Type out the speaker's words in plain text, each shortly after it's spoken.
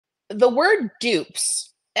the word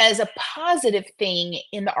dupes as a positive thing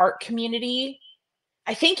in the art community,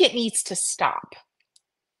 I think it needs to stop.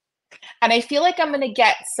 And I feel like I'm going to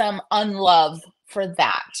get some unlove for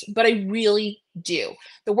that, but I really do.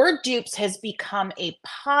 The word dupes has become a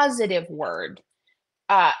positive word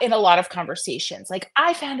in a lot of conversations. Like,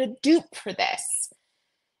 I found a dupe for this.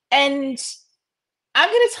 And I'm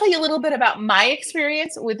going to tell you a little bit about my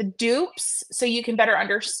experience with dupes so you can better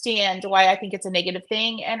understand why I think it's a negative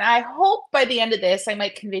thing. And I hope by the end of this, I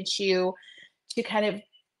might convince you to kind of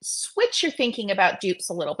switch your thinking about dupes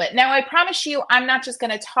a little bit. Now, I promise you, I'm not just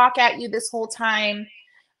going to talk at you this whole time.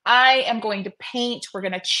 I am going to paint. We're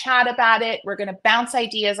going to chat about it. We're going to bounce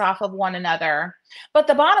ideas off of one another. But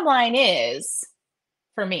the bottom line is,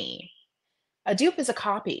 for me, a dupe is a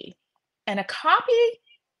copy, and a copy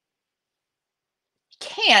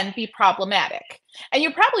can be problematic. And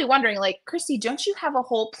you're probably wondering, like, Christy, don't you have a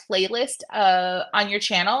whole playlist on your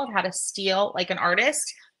channel of how to steal like an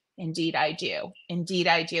artist? Indeed, I do. Indeed,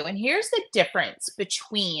 I do. And here's the difference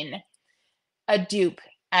between a dupe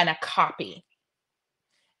and a copy.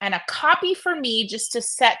 And a copy for me, just to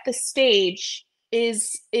set the stage,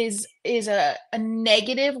 is a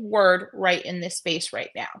negative word right in this space right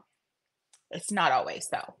now. It's not always,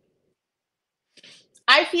 though.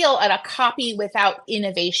 I feel that a copy without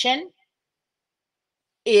innovation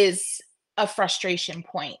is a frustration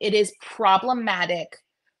point. It is problematic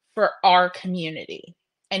for our community.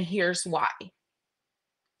 And here's why.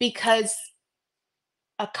 Because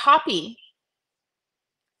a copy,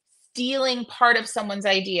 stealing part of someone's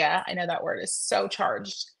idea, I know that word is so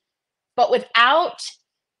charged, but without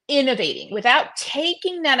innovating, without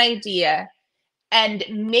taking that idea and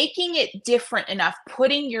making it different enough,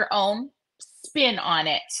 putting your own spin on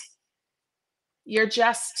it, you're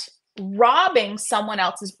just robbing someone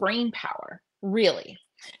else's brain power, really.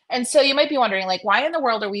 And so you might be wondering, like, why in the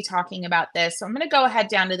world are we talking about this? So I'm going to go ahead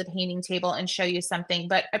down to the painting table and show you something,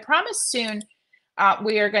 but I promise soon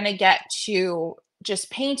we are going to get to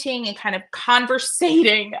just painting and kind of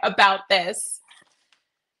conversating about this.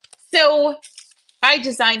 So I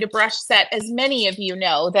designed a brush set, as many of you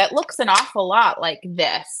know, that looks an awful lot like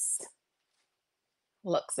this.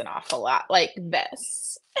 Looks an awful lot like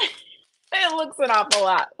this. It looks an awful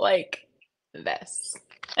lot like this.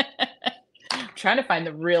 I'm trying to find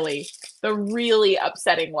the really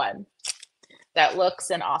upsetting one that looks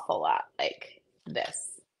an awful lot like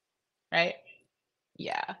this, right?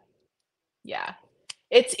 Yeah, yeah.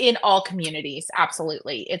 It's in all communities,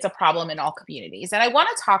 absolutely. It's a problem in all communities. And I want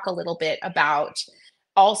to talk a little bit about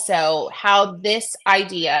also how this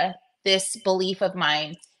idea, this belief of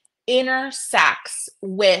mine, intersects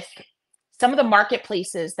with some of the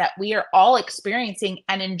marketplaces that we are all experiencing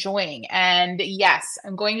and enjoying. And yes,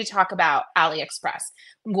 I'm going to talk about AliExpress.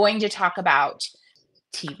 I'm going to talk about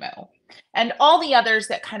Temu and all the others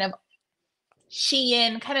that kind of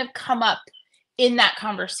Shein kind of come up in that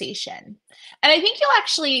conversation. And I think you'll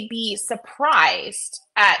actually be surprised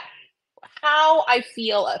at how I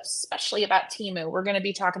feel, especially about Temu. We're going to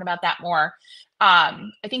be talking about that more. I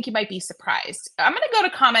think you might be surprised. I'm going to go to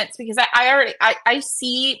comments because I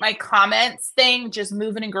see my comments thing just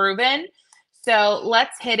moving and grooving. So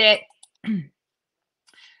let's hit it.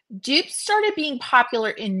 Dupes started being popular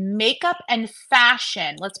in makeup and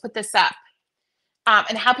fashion. Let's put this up.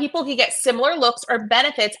 And how people can get similar looks or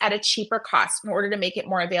benefits at a cheaper cost in order to make it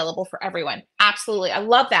more available for everyone. Absolutely. I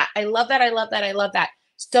love that. I love that. I love that. I love that.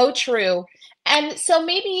 So true. And so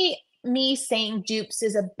maybe me saying dupes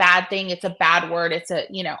is a bad thing. It's a bad word. It's a,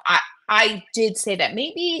 I did say that.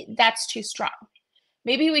 Maybe that's too strong.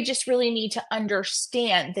 Maybe we just really need to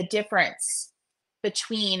understand the difference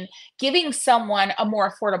between giving someone a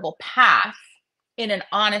more affordable path in an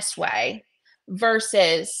honest way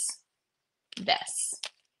versus this,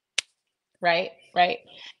 right?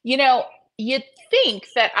 You'd think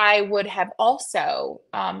that I would have also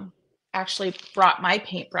actually brought my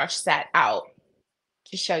paintbrush set out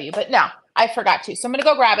to show you, but no, I forgot to. So I'm going to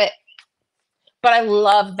go grab it. But I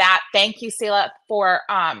love that. Thank you, Selah, for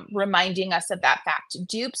reminding us of that fact.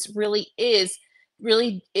 Dupes really is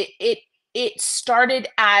it started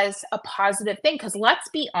as a positive thing, because let's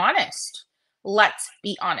be honest.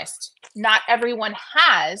 Not everyone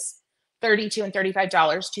has $32 and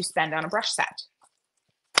 $35 to spend on a brush set,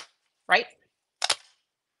 right?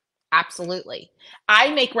 Absolutely.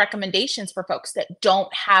 I make recommendations for folks that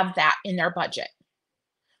don't have that in their budget.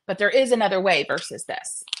 But there is another way versus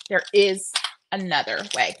this. There is another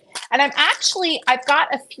way. And I've got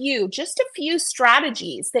just a few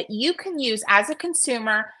strategies that you can use as a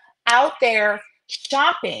consumer out there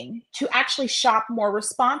shopping to actually shop more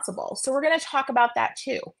responsible. So we're going to talk about that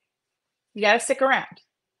too. You got to stick around.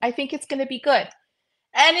 I think it's going to be good.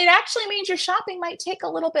 And it actually means your shopping might take a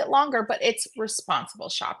little bit longer, but it's responsible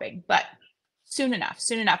shopping. But soon enough,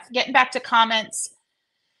 soon enough. Getting back to comments.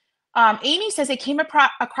 Amy says, I came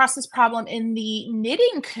across this problem in the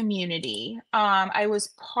knitting community. I was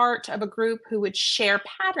part of a group who would share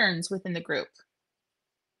patterns within the group.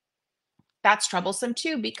 That's troublesome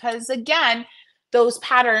too, because again, those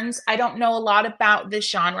patterns, I don't know a lot about this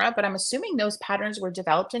genre, but I'm assuming those patterns were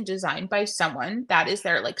developed and designed by someone. That is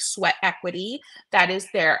their like sweat equity. That is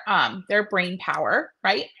their brain power,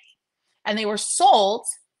 right? And they were sold.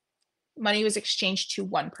 Money was exchanged to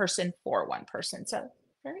one person for one person. So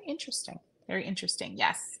very interesting. Very interesting.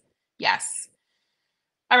 Yes. Yes.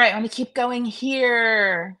 All right. Let me keep going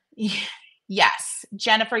here. Yes.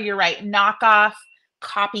 Jennifer, you're right. Knockoff,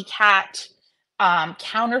 copycat,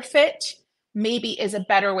 counterfeit maybe is a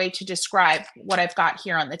better way to describe what I've got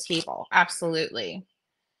here on the table. Absolutely.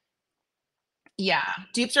 Yeah.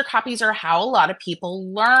 Dupes or copies are how a lot of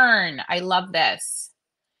people learn. I love this.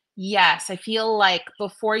 Yes, I feel like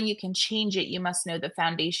before you can change it, you must know the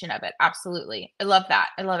foundation of it. Absolutely. I love that.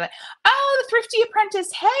 I love it. Oh, the Thrifty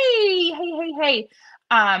Apprentice. Hey, hey, hey,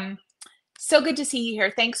 hey. So good to see you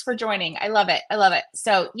here. Thanks for joining. I love it. I love it.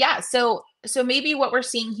 So yeah, so maybe what we're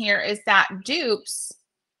seeing here is that dupes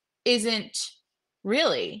isn't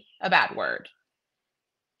really a bad word.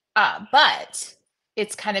 But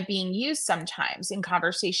it's kind of being used sometimes in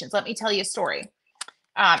conversations. Let me tell you a story.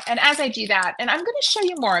 And as I do that, and I'm going to show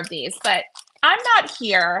you more of these, but I'm not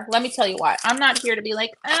here. Let me tell you what, I'm not here to be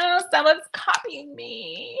like, oh, someone's copying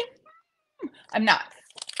me. I'm not.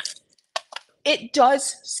 It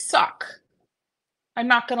does suck. I'm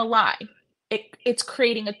not going to lie. It's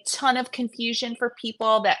creating a ton of confusion for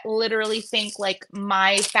people that literally think like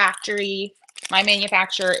my factory, my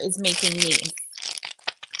manufacturer is making me.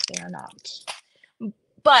 They are not.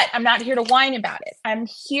 But I'm not here to whine about it. I'm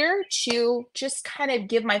here to just kind of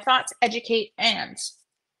give my thoughts, educate, and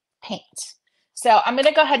paint. So I'm going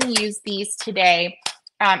to go ahead and use these today,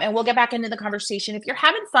 and we'll get back into the conversation. If you're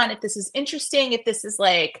having fun, if this is interesting, if this is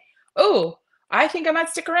like, oh, I think I might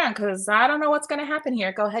stick around because I don't know what's going to happen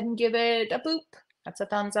here, go ahead and give it a boop. That's a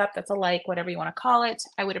thumbs up. That's a like, whatever you want to call it.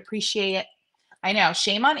 I would appreciate it. I know,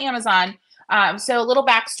 shame on Amazon. So a little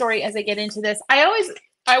backstory as I get into this.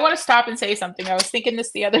 I want to stop and say something. I was thinking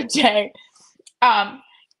this the other day.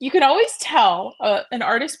 You can always tell an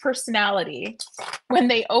artist's personality when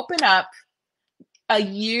they open up a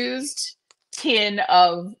used tin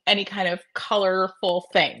of any kind of colorful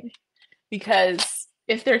thing. Because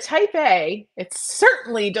if they're type A, it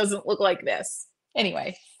certainly doesn't look like this.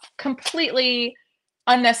 Anyway, completely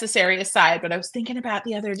unnecessary aside, but I was thinking about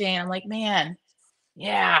the other day and I'm like, man,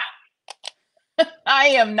 yeah, I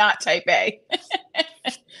am not type A.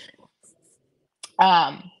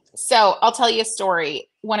 So I'll tell you a story.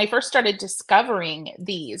 When I first started discovering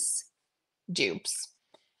these dupes,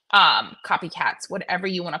 copycats, whatever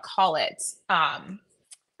you want to call it,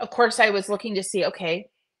 of course, I was looking to see, okay,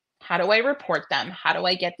 how do I report them? How do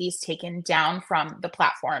I get these taken down from the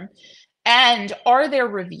platform? And are there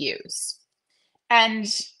reviews? And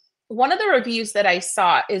one of the reviews that I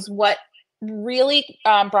saw is what really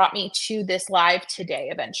brought me to this live today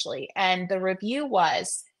eventually. And the review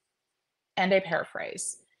was, and I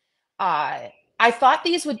paraphrase, I thought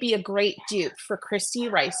these would be a great dupe for Christy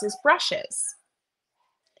Rice's brushes.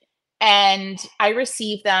 And I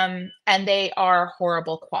received them and they are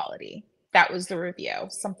horrible quality. That was the review,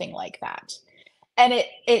 something like that. And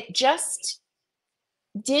it just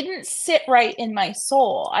didn't sit right in my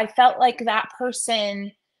soul. I felt like that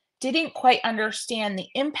person didn't quite understand the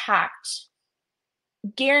impact.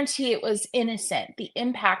 Guarantee it was innocent, the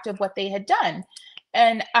impact of what they had done.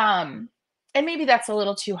 And maybe that's a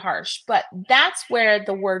little too harsh, but that's where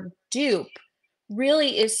the word dupe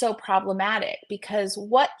really is so problematic, because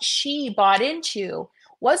what she bought into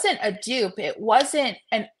wasn't a dupe. It wasn't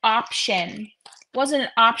an option,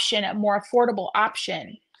 a more affordable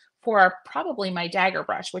option for probably my dagger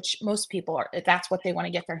brush, which most people are, that's what they want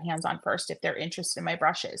to get their hands on first if they're interested in my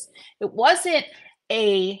brushes. It wasn't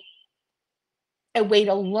a way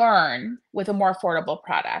to learn with a more affordable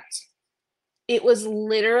product. It was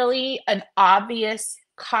literally an obvious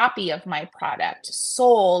copy of my product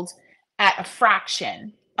sold at a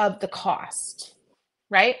fraction of the cost,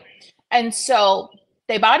 right? And so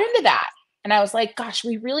they bought into that. And I was like, gosh,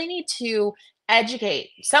 we really need to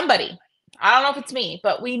educate somebody. I don't know if it's me,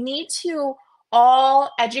 but we need to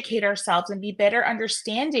all educate ourselves and be better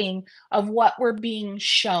understanding of what we're being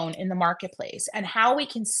shown in the marketplace and how we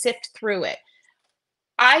can sift through it.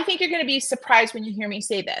 I think you're going to be surprised when you hear me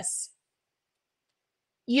say this.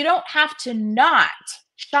 You don't have to not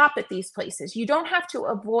shop at these places. You don't have to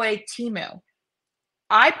avoid Temu.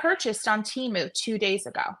 I purchased on Temu 2 days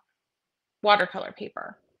ago watercolor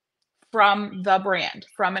paper from the brand,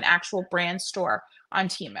 from an actual brand store on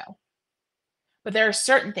Temu. But there are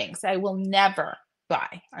certain things I will never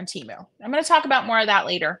buy on Temu. I'm going to talk about more of that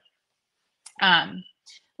later.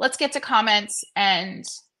 Let's get to comments and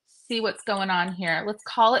see what's going on here. Let's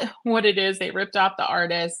call it what it is. They ripped off the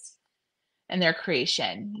artist and their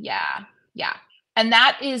creation. Yeah. And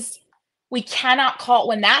that is, we cannot call,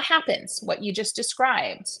 when that happens, what you just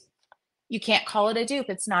described, you can't call it a dupe.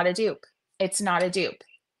 It's not a dupe. It's not a dupe.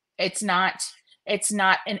 It's not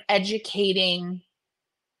an educating,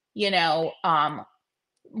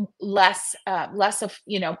 less of,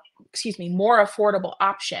 more affordable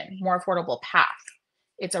option, more affordable path.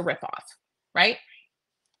 It's a ripoff, right?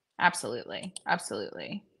 Absolutely.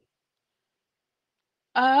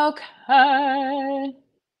 Okay.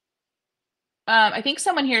 I think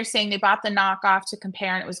someone here is saying they bought the knockoff to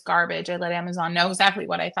compare and it was garbage. I let Amazon know exactly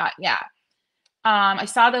what I thought. Yeah. I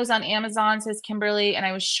saw those on Amazon, says Kimberly, and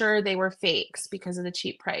I was sure they were fakes because of the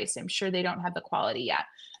cheap price. I'm sure they don't have the quality yet.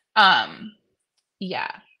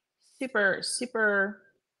 Yeah. Super,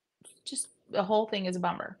 just the whole thing is a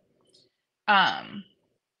bummer.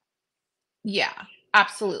 Yeah,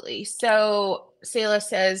 absolutely. So Sayla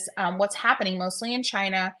says, what's happening mostly in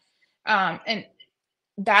China, and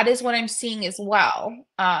that is what I'm seeing as well,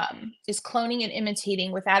 is cloning and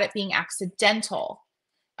imitating without it being accidental,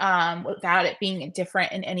 without it being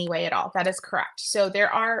different in any way at all. That is correct. So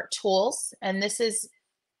there are tools, and this is,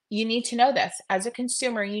 you need to know this. As a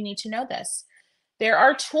consumer, you need to know this. There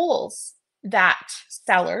are tools that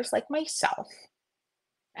sellers like myself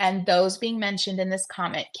and those being mentioned in this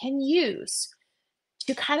comment can use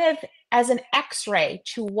to kind of as an x-ray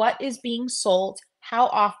to what is being sold, how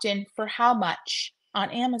often, for how much on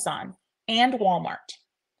Amazon and Walmart.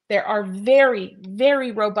 There are very,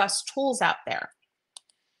 very robust tools out there.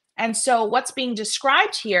 And so what's being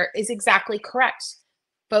described here is exactly correct.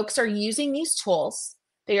 Folks are using these tools.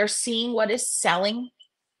 They are seeing what is selling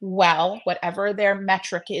well, whatever their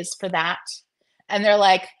metric is for that. And they're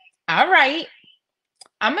like, all right,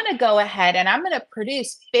 I'm going to go ahead and I'm going to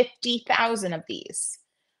produce 50,000 of these.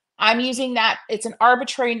 I'm using that. It's an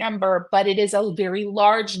arbitrary number, but it is a very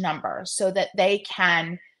large number so that they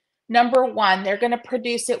can, number one, they're going to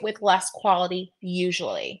produce it with less quality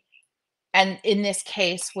usually. And in this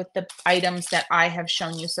case, with the items that I have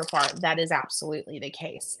shown you so far, that is absolutely the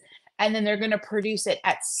case. And then they're going to produce it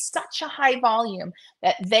at such a high volume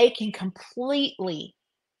that they can completely,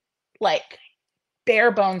 like, bare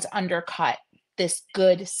bones undercut this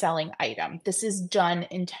good selling item. This is done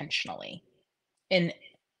intentionally in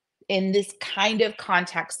this kind of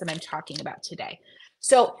context that I'm talking about today.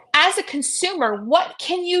 So as a consumer, what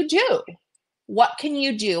can you do? What can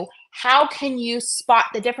you do? How can you spot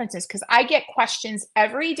the differences? Because I get questions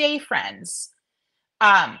every day, friends.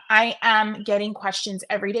 I am getting questions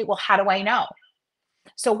every day. Well, how do I know?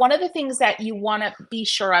 So one of the things that you want to be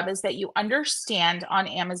sure of is that you understand on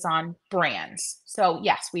Amazon brands. So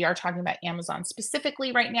yes, we are talking about Amazon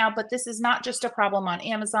specifically right now, but this is not just a problem on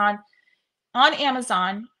Amazon. On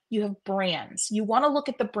Amazon, you have brands. You want to look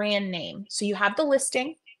at the brand name. So you have the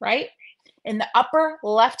listing, right? In the upper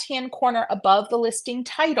left-hand corner above the listing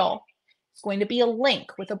title, it's going to be a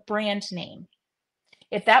link with a brand name.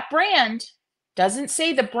 If that brand doesn't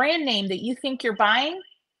say the brand name that you think you're buying,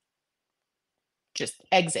 just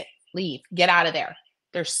exit, leave, get out of there.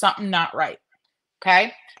 There's something not right.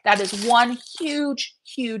 Okay. That is one huge,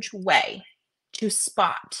 huge way to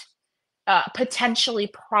spot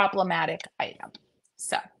potentially problematic item.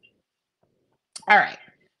 So, all right.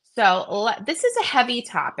 So this is a heavy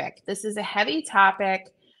topic.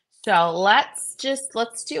 So let's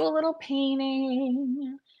do a little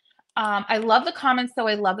painting. I love the comments though.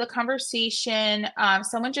 I love the conversation.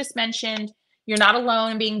 Someone just mentioned you're not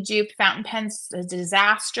alone in being duped. Fountain pens, a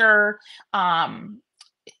disaster.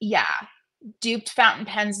 Yeah, duped fountain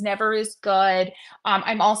pens never is good.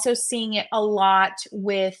 I'm also seeing it a lot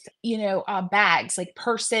with, bags, like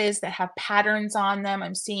purses that have patterns on them.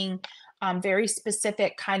 I'm seeing very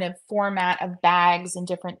specific kind of format of bags and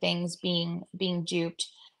different things being duped.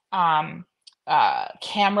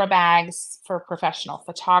 Camera bags for professional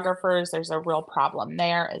photographers, there's a real problem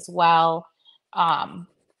there as well.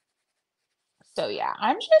 So yeah,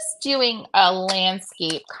 I'm just doing a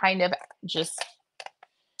landscape kind of just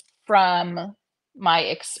from my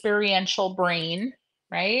experiential brain,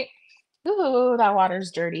 right? Ooh, that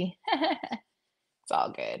water's dirty. It's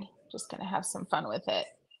all good. Just gonna have some fun with it.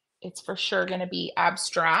 It's for sure gonna be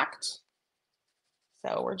abstract.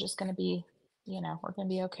 So we're just gonna be, we're gonna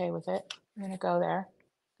be okay with it. We're gonna go there.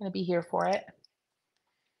 Gonna be here for it.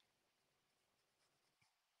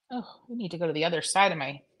 Oh, we need to go to the other side of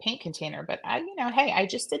my paint container, but hey, I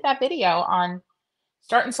just did that video on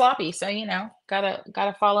starting sloppy, so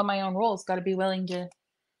gotta follow my own rules. Gotta be willing to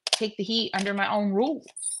take the heat under my own rules,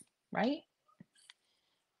 right?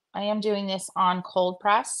 I am doing this on cold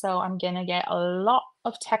press, so I'm gonna get a lot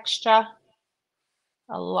of texture,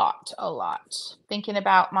 a lot. Thinking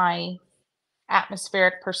about my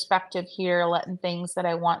atmospheric perspective here, letting things that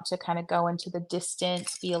I want to kind of go into the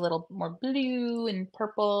distance be a little more blue and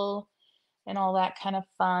purple and all that kind of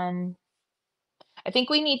fun. I think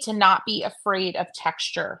we need to not be afraid of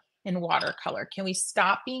texture in watercolor. Can we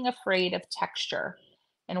stop being afraid of texture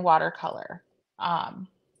in watercolor? And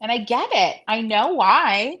I get it. I know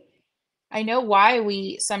why. I know why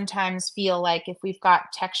we sometimes feel like if we've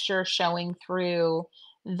got texture showing through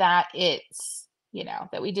that it's,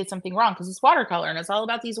 that we did something wrong because it's watercolor and it's all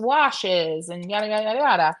about these washes and yada yada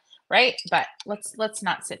yada, right? But let's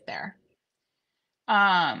not sit there.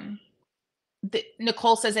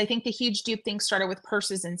 Nicole says, I think the huge dupe thing started with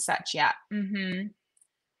purses and such. Yeah.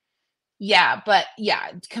 Yeah, but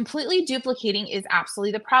yeah, completely duplicating is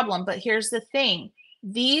absolutely the problem. But here's the thing.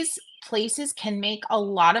 These places can make a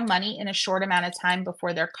lot of money in a short amount of time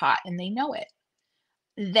before they're caught, and they know it.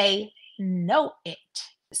 They know it.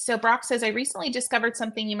 So Brock says, I recently discovered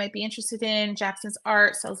something you might be interested in. Jackson's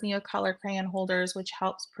Art sells Neocolor crayon holders, which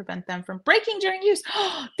helps prevent them from breaking during use.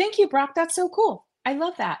 Oh, thank you, Brock. That's so cool. I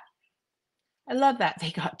love that. I love that.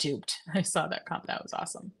 They got duped. I saw that comment. That was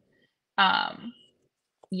awesome.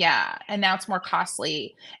 Yeah, and now it's more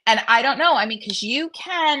costly. And I don't know. I mean, because you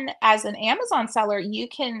can, as an Amazon seller, you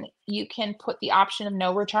can put the option of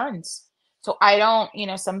no returns. So I don't,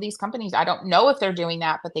 some of these companies, I don't know if they're doing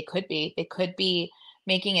that, but they could be. They could be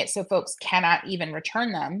making it so folks cannot even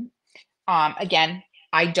return them. Again,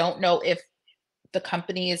 I don't know if the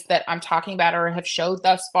companies that I'm talking about or have showed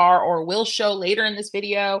thus far or will show later in this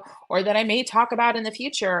video or that I may talk about in the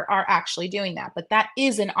future are actually doing that. But that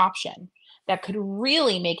is an option that could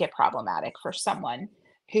really make it problematic for someone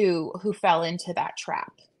who fell into that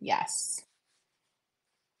trap. Yes.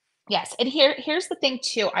 Yes. And here's the thing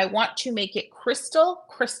too. I want to make it crystal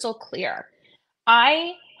clear.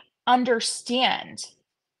 I understand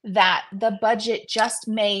that the budget just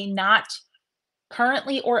may not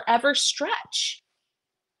currently or ever stretch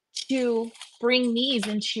to bring these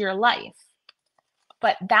into your life.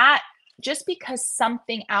 But that just because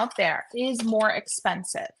something out there is more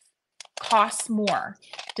expensive, costs more,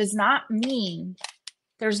 does not mean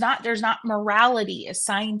there's not morality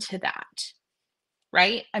assigned to that,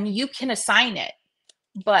 right? I mean, you can assign it,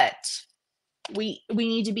 but we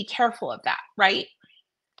need to be careful of that, right?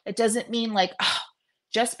 It doesn't mean like, oh,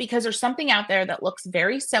 just because there's something out there that looks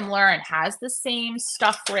very similar and has the same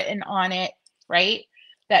stuff written on it, right?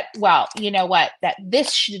 That, well, you know what, that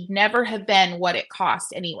this should never have been what it cost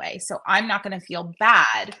anyway. So I'm not going to feel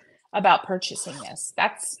bad about purchasing this.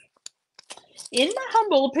 That's, in my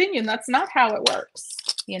humble opinion, that's not how it works,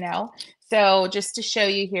 So just to show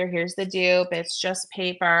you here, here's the dupe. It's just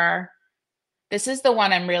paper. This is the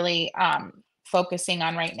one I'm really focusing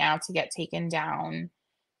on right now to get taken down.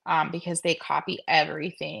 Because they copy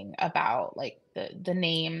everything about like the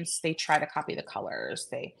names. They try to copy the colors.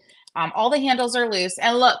 They all the handles are loose.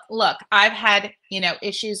 And look, I've had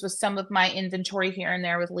issues with some of my inventory here and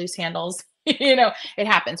there with loose handles. It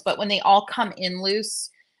happens. But when they all come in loose,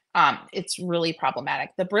 it's really problematic.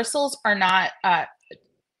 The bristles are not.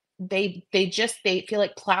 They feel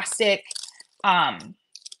like plastic.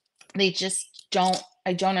 They just don't.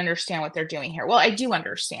 I don't understand what they're doing here. Well, I do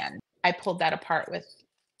understand. I pulled that apart with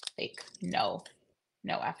like no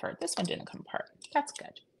effort. This one didn't come apart. That's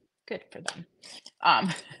good for them.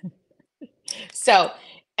 So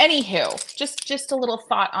anywho, just a little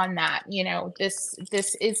thought on that.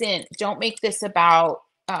 This isn't, don't make this about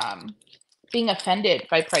being offended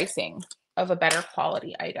by pricing of a better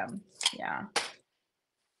quality item. Yeah,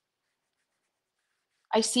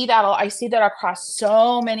 I see that across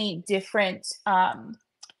so many different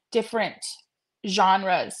different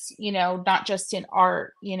genres, not just in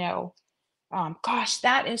art. Gosh,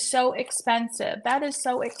 that is so expensive. That is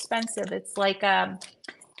so expensive. It's like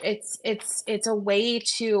it's a way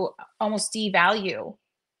to almost devalue,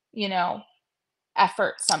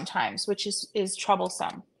 effort sometimes, which is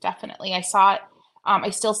troublesome. Definitely. I saw it. I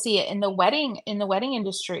still see it in the wedding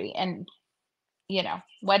industry. And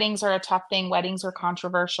weddings are a tough thing. Weddings are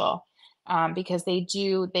controversial. Because they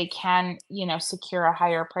can, secure a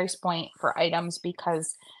higher price point for items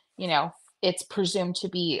because, it's presumed to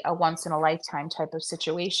be a once in a lifetime type of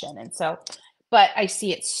situation. And so, but I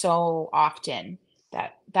see it so often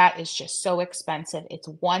That is just so expensive. It's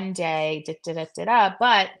one day, da, da, da, da, da,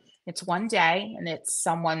 but it's one day and it's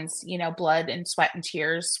someone's, blood and sweat and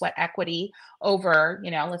tears, sweat equity over,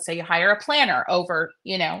 let's say you hire a planner over,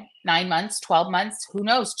 9 months, 12 months, who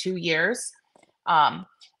knows, 2 years. Um,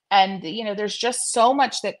 and there's just so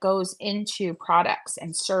much that goes into products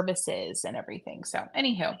and services and everything. So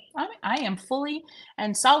anywho, I am fully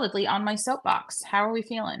and solidly on my soapbox. How are we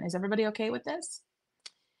feeling? Is everybody okay with this?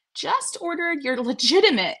 Just ordered your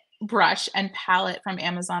legitimate brush and palette from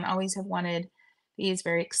Amazon. Always have wanted these,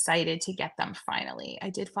 very excited to get them finally. I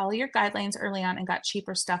did follow your guidelines early on and got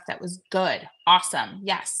cheaper stuff that was good. Awesome.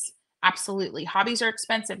 Yes, absolutely. Hobbies are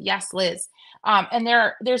expensive. Yes, Liz. And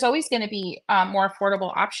there's always going to be more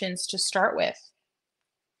affordable options to start with.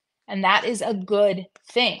 And that is a good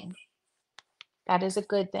thing. That is a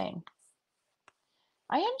good thing.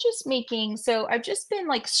 I am just making, so I've just been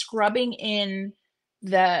like scrubbing in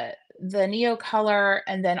the Neo color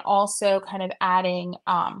and then also kind of adding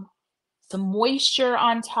some moisture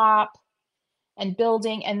on top and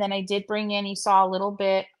building. And then I did bring in, you saw a little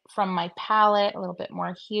bit from my palette, a little bit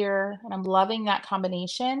more here, and I'm loving that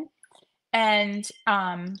combination. And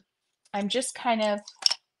I'm just kind of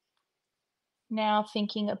now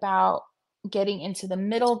thinking about getting into the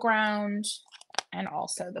middle ground and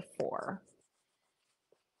also the four.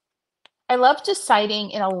 I love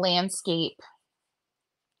deciding in a landscape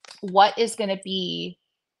what is going to be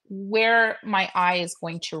where my eye is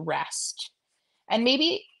going to rest. And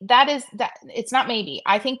maybe that is that it's not maybe.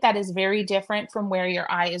 I think that is very different from where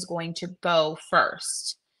your eye is going to go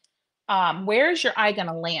first. Where is your eye going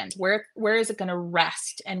to land? Where is it going to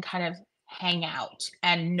rest and kind of hang out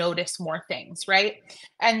and notice more things, right?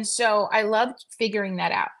 And so I loved figuring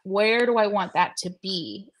that out. Where do I want that to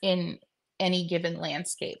be in any given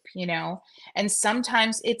landscape, And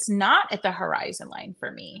sometimes it's not at the horizon line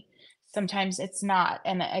for me. Sometimes it's not,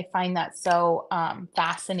 and I find that so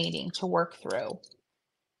fascinating to work through.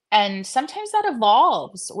 And sometimes that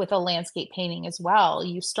evolves with a landscape painting as well.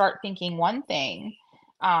 You start thinking one thing,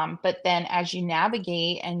 but then as you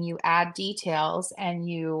navigate and you add details and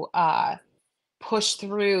you push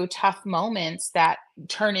through tough moments that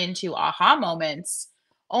turn into aha moments,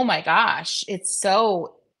 oh my gosh, it's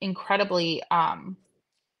so incredibly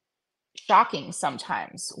shocking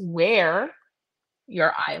sometimes where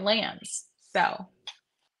your eye lands. So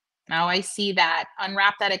now I see that.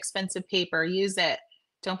 Unwrap that expensive paper, use it.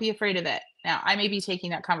 Don't be afraid of it. Now, I may be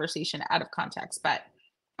taking that conversation out of context, but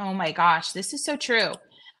oh my gosh, this is so true.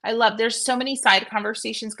 I love, there's so many side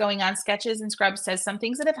conversations going on. Sketches and Scrubs says some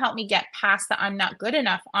things that have helped me get past the I'm not good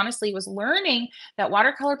enough, honestly, was learning that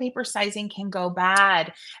watercolor paper sizing can go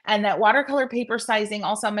bad. And that watercolor paper sizing,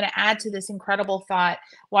 also, I'm going to add to this incredible thought,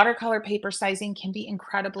 watercolor paper sizing can be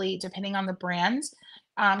incredibly, depending on the brand,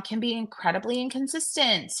 can be incredibly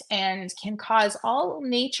inconsistent and can cause all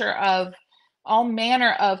manner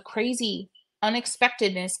of crazy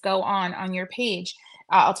unexpectedness go on your page.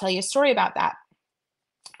 I'll tell you a story about that.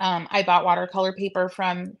 I bought watercolor paper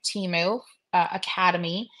from Temu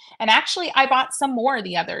Academy, and actually I bought some more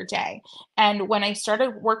the other day. And when I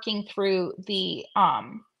started working through the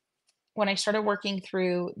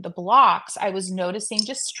blocks, I was noticing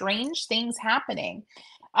just strange things happening.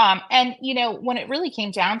 And when it really came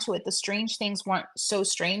down to it, the strange things weren't so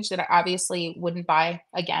strange that I obviously wouldn't buy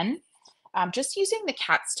again. Just using the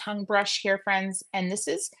cat's tongue brush here, friends, and this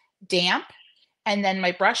is damp. And then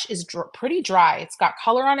my brush is pretty dry. It's got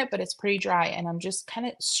color on it, but it's pretty dry. And I'm just kind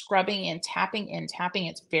of scrubbing and tapping and tapping.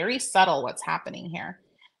 It's very subtle what's happening here.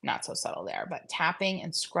 Not so subtle there, but tapping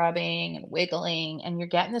and scrubbing and wiggling. And you're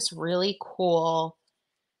getting this really cool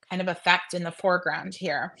kind of effect in the foreground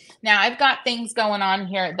here. Now I've got things going on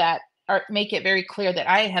here that make it very clear that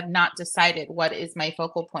I have not decided what is my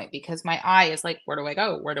focal point, because my eye is like, where do I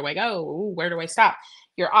go? Where do I go? Ooh, where do I stop?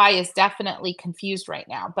 Your eye is definitely confused right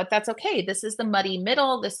now, but that's okay. This is the muddy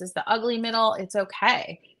middle. This is the ugly middle. It's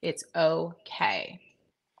okay. It's okay.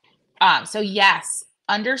 So yes,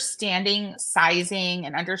 understanding sizing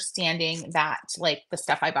and understanding that, like the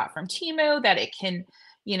stuff I bought from Temu, that it can,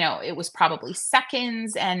 it was probably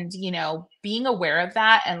seconds, and, being aware of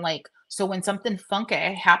that. And like, so when something funky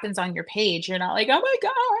happens on your page, you're not like, oh my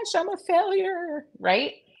gosh, I'm a failure.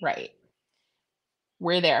 Right? Right.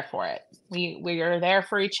 We're there for it. We are there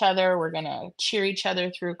for each other. We're going to cheer each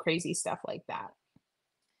other through crazy stuff like that.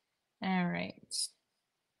 All right.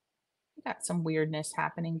 Got some weirdness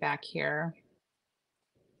happening back here.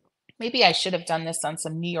 Maybe I should have done this on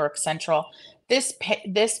some New York Central. This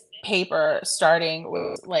paper starting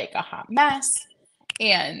was like a hot mess,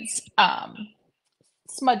 and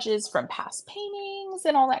smudges from past paintings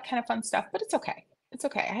and all that kind of fun stuff, but it's okay. It's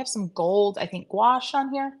okay. I have some gold, I think, gouache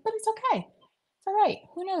on here, but it's okay. It's all right.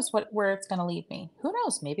 Who knows where it's going to lead me? Who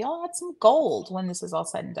knows? Maybe I'll add some gold when this is all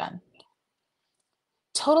said and done.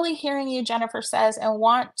 Totally hearing you, Jennifer says, and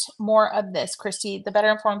want more of this. Christy, the better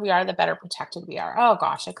informed we are, the better protected we are. Oh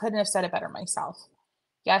gosh, I couldn't have said it better myself.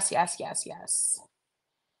 Yes, yes, yes, yes.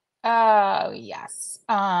 Oh, yes.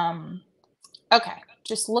 Okay,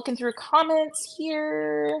 just looking through comments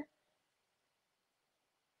here.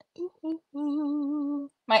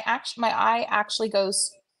 My eye actually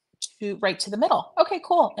goes to right to the middle. Okay,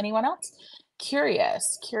 cool. Anyone else?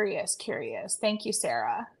 Curious, curious, curious. Thank you,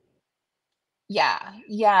 Sarah. Yeah,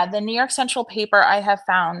 yeah. The New York Central paper I have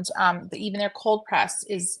found, even their cold press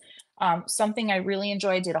is something I really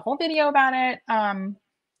enjoy. I did a whole video about it.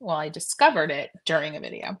 Well, I discovered it during a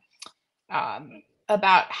video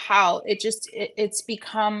about how it's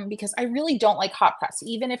become, because I really don't like hot press,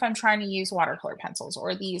 even if I'm trying to use watercolor pencils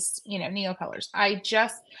or these, neocolors.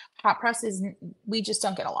 Hot press we just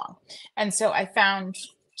don't get along. And so I found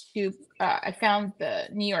the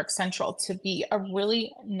New York Central to be a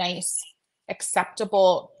really nice,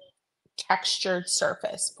 acceptable textured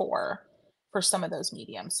surface for some of those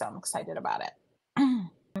mediums. So I'm excited about it.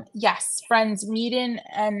 Yes, friends, Meeden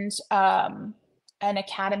and an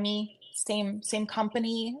Academy, same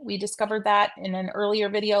company. We discovered that in an earlier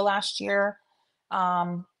video last year.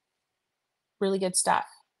 Um, really good stuff.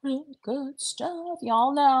 Really good stuff.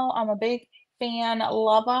 Y'all know I'm a big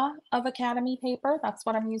lover of Academy paper. That's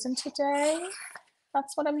what I'm using today.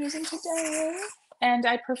 That's what I'm using today. And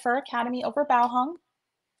I prefer Academy over Bauhung.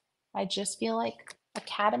 I just feel like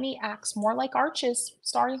Academy acts more like arches.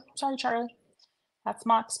 Sorry, Charlie. That's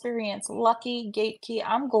my experience. Lucky gate key.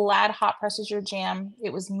 I'm glad hot press is your jam.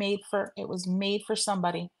 It was made for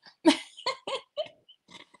somebody.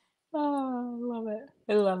 Oh, I love it.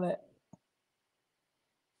 I love it.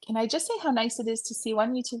 Can I just say how nice it is to see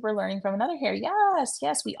one YouTuber learning from another here? Yes,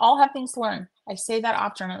 yes, we all have things to learn. I say that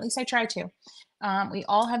often, or at least I try to. We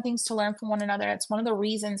all have things to learn from one another. It's one of the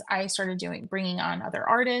reasons I started bringing on other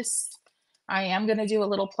artists. I am going to do a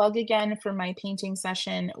little plug again for my painting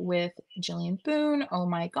session with Jillian Boone. Oh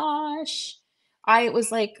my gosh. I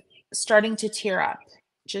was like starting to tear up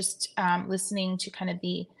just listening to kind of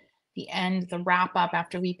the end, the wrap up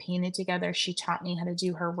after we painted together. She taught me how to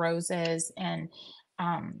do her roses, and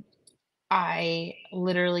um, I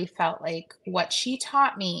literally felt like what she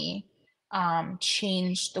taught me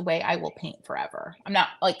changed the way I will paint forever. I'm not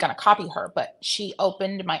like gonna copy her, but she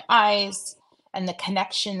opened my eyes and the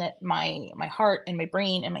connection that my heart and my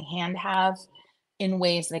brain and my hand have in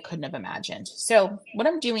ways that I couldn't have imagined. So what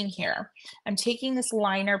I'm doing here, I'm taking this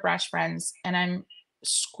liner brush, friends, and I'm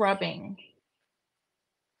scrubbing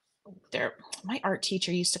there. My art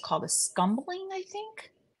teacher used to call this scumbling, I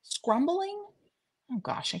think. Scrumbling? Oh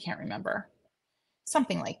gosh, I can't remember,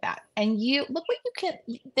 something like that. And you look what you can,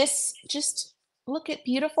 this just look at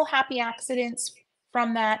beautiful happy accidents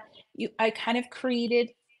from that. I kind of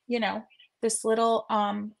created, you know, this little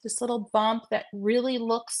bump that really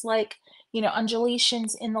looks like,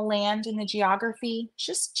 undulations in the land and the geography.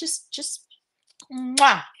 Just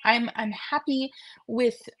mwah. I'm happy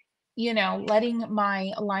with, letting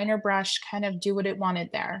my liner brush kind of do what it wanted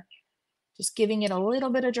there. Just giving it a little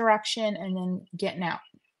bit of direction and then getting out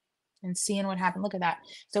and seeing what happened. Look at that.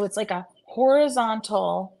 So it's like a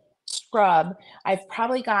horizontal scrub. I've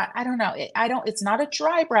probably got, I don't know, it's not a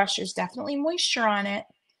dry brush. There's definitely moisture on it.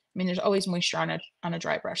 I mean, there's always moisture on a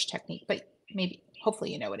dry brush technique, but maybe,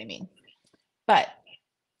 hopefully you know what I mean. But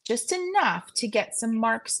just enough to get some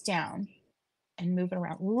marks down and move it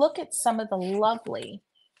around. Look at some of the lovely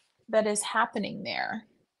that is happening there.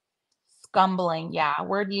 Scumbling, yeah,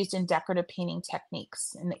 word used in decorative painting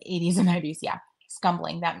techniques in the 80s and 90s. Yeah,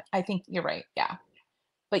 scumbling. That, I think you're right. Yeah.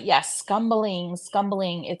 But yes, scumbling,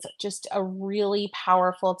 it's just a really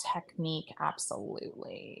powerful technique.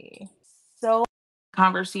 Absolutely. So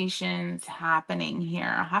conversations happening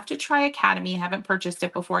here. I'll have to try Academy. I haven't purchased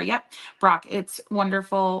it before. Yep. Brock, it's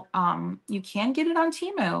wonderful. You can get it on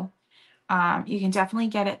Temu. You can definitely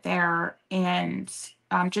get it there, and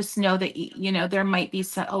just know that there might be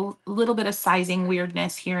a little bit of sizing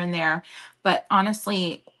weirdness here and there, but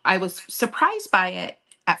honestly, I was surprised by it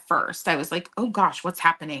at first. I was like, "Oh gosh, what's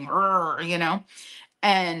happening?"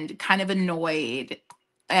 And kind of annoyed.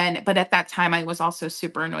 But at that time, I was also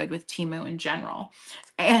super annoyed with Temu in general,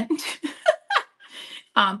 and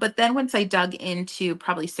but then once I dug into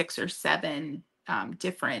probably 6 or 7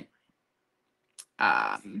 different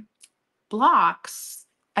um, blocks,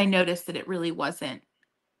 I noticed that it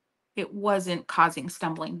wasn't causing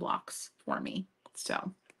stumbling blocks for me. So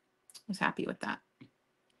I was happy with that.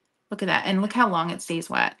 Look at that. And look how long it stays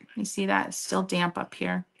wet. You see that? It's still damp up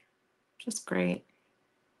here. Just great.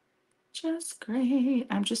 Just great.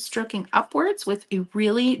 I'm just stroking upwards with a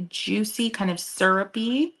really juicy, kind of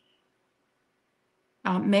syrupy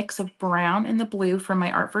mix of brown and the blue from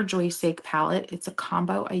my Art for Joy's Sake palette. It's a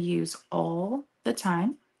combo I use all the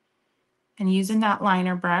time. And using that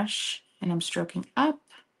liner brush, and I'm stroking up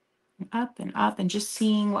and up and up and just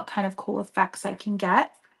seeing what kind of cool effects I can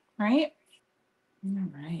get, right? All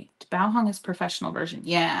right. Bao Hong is professional version.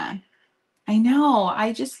 Yeah, I know.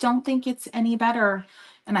 I just don't think it's any better.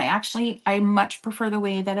 And I much prefer the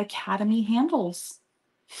way that Academy handles.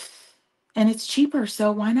 And it's cheaper,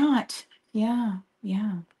 so why not? Yeah,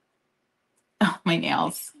 yeah. Oh, my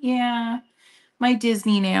nails. Yeah, my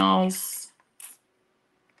Disney nails.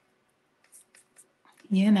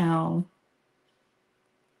 You know,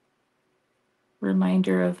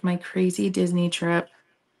 reminder of my crazy Disney trip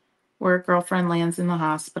where a girlfriend lands in the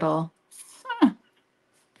hospital. Huh.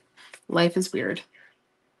 Life is weird.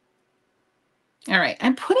 All right,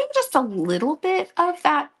 I'm putting just a little bit of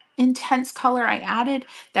that intense color. I added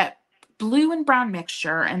that blue and brown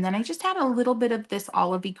mixture, and then I just add a little bit of this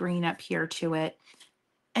olivey green up here to it.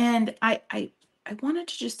 And I wanted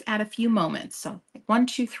to just add a few moments, so like 1,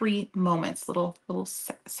 2, 3 moments, little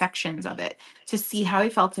sections of it to see how I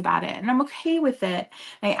felt about it, and I'm okay with it.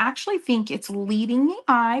 I actually think it's leading the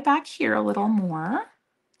eye back here a little more.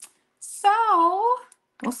 So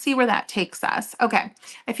we'll see where that takes us. Okay,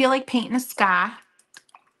 I feel like painting a sky.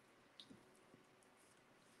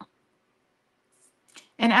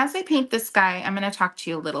 And as I paint this guy, I'm going to talk to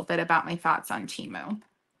you a little bit about my thoughts on Temu.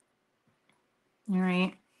 All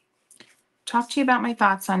right. Talk to you about my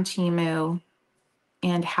thoughts on Temu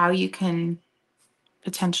and how you can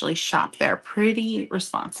potentially shop there pretty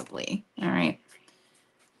responsibly. All right.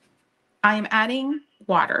 I'm adding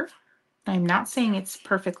water. I'm not saying it's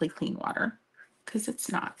perfectly clean water because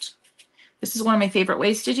it's not. This is one of my favorite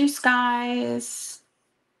ways to do skies.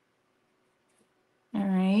 All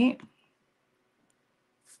right.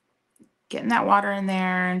 Getting that water in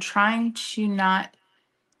there and trying to not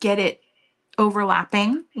get it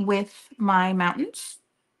overlapping with my mountains.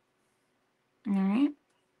 All right.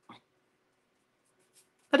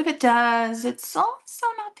 But if it does, it's also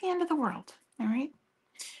not the end of the world. All right.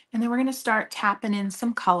 And then we're going to start tapping in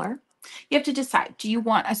some color. You have to decide, do you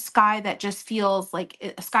want a sky that just feels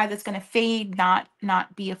like a sky that's going to fade, not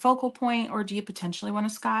be a focal point, or do you potentially want a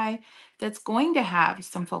sky that's going to have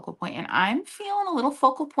some focal point? And I'm feeling a little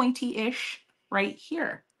focal pointy-ish right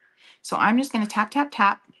here. So I'm just going to tap, tap,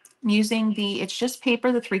 tap using it's just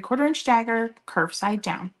paper, the 3/4 inch dagger, curve side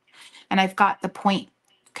down. And I've got the point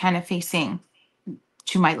kind of facing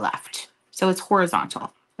to my left. So it's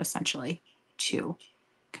horizontal, essentially, to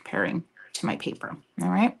comparing to my paper. All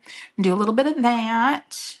right. Do a little bit of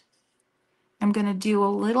that. I'm going to do a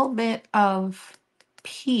little bit of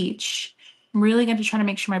peach. I'm really going to try to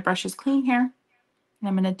make sure my brush is clean here. And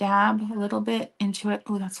I'm going to dab a little bit into it.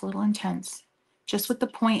 Oh, that's a little intense. Just with the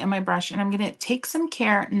point of my brush. And I'm going to take some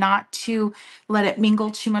care not to let it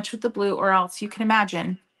mingle too much with the blue, or else you can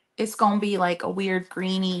imagine it's going to be like a weird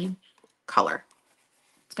greeny color.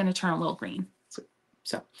 It's going to turn a little green.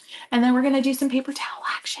 So, and then we're going to do some paper towel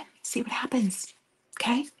action. See what happens.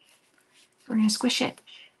 Okay. We're going to squish it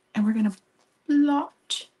and we're going to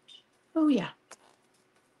blot. Oh yeah.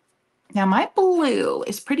 Now my blue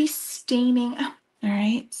is pretty staining. All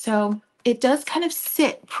right. So it does kind of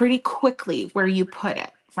sit pretty quickly where you put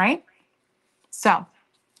it, right? So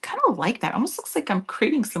kind of like that. Almost looks like I'm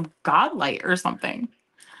creating some god light or something.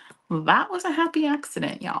 That was a happy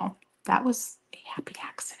accident, y'all. That was a happy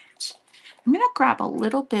accident. I'm going to grab a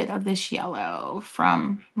little bit of this yellow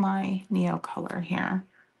from my Neo color here.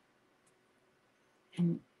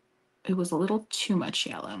 And it was a little too much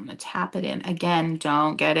yellow. I'm going to tap it in. Again,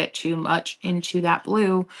 don't get it too much into that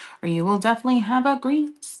blue, or you will definitely have a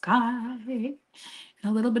green sky. And a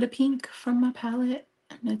little bit of pink from my palette.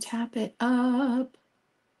 I'm going to tap it up.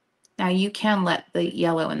 Now you can let the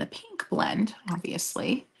yellow and the pink blend,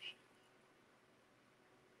 obviously.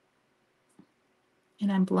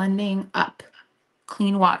 And I'm blending up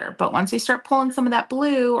clean water. But once I start pulling some of that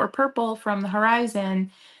blue or purple from the horizon,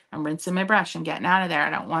 I'm rinsing my brush and getting out of there. I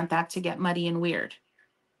don't want that to get muddy and weird.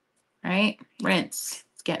 Right? Rinse.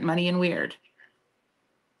 It's getting muddy and weird.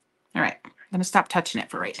 All right. I'm going to stop touching it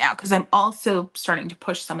for right now because I'm also starting to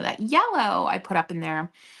push some of that yellow I put up in there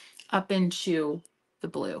up into the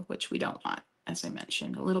blue, which we don't want, as I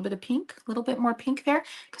mentioned. A little bit of pink, a little bit more pink there.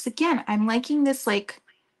 Because again, I'm liking this, like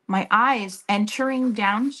my eyes entering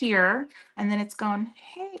down here and then it's going,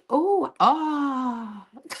 hey, oh, ah.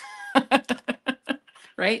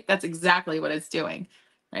 Right? That's exactly what it's doing.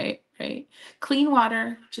 right, right. Clean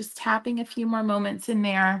water, just tapping a few more moments in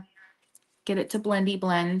there, get it to blendy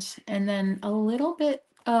blend, and then a little bit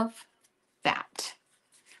of that.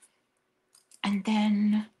 And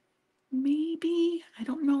then maybe, I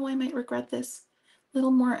don't know, I might regret this. A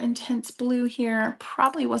little more intense blue here.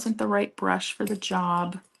 Probably wasn't the right brush for the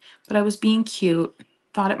job, but I was being cute.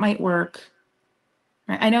 Thought it might work.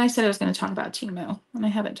 Right, I know I said I was going to talk about Temu, and I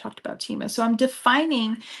haven't talked about Temu. So I'm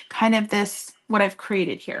defining kind of this, what I've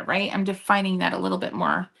created here, right? I'm defining that a little bit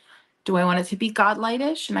more. Do I want it to be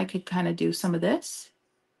godlightish? And I could kind of do some of this,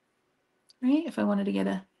 right? If I wanted to get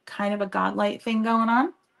a kind of a godlight thing going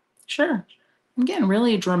on, sure. I'm getting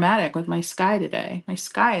really dramatic with my sky today. My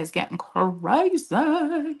sky is getting crazy.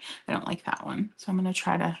 I don't like that one. So I'm going to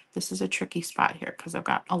try to, this is a tricky spot here because I've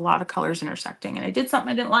got a lot of colors intersecting and I did something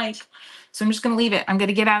I didn't like. So I'm just going to leave it. I'm going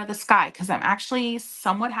to get out of the sky because I'm actually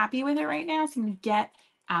somewhat happy with it right now. So I'm going to get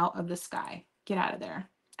out of the sky. Get out of there.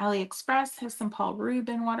 AliExpress has some Paul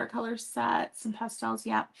Rubin watercolor sets, some pastels.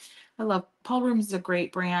 Yeah. I love Paul Rubin is a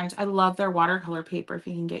great brand. I love their watercolor paper if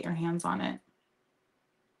you can get your hands on it.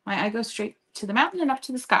 My eye goes straight to the mountain and up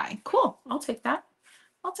to the sky. Cool. I'll take that.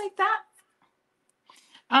 I'll take that.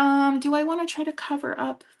 Do I want to try to cover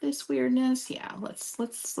up this weirdness? Yeah, let's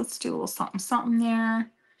do a little something something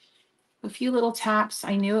there. A few little taps.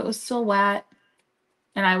 I knew it was still wet.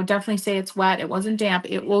 And I would definitely say it's wet. It wasn't damp.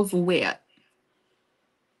 It was wet.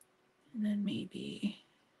 And then maybe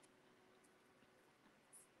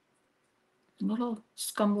a little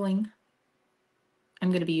scumbling. I'm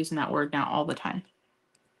going to be using that word now all the time.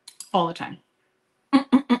 All the time.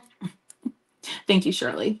 Thank you,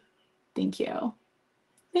 Shirley. Thank you.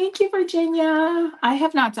 Thank you, Virginia. I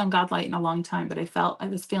have not done Godlight in a long time, but I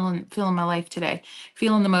was feeling my life today,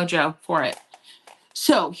 feeling the mojo for it.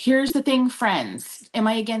 So here's the thing, friends. Am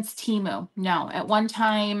I against Temu? No. At one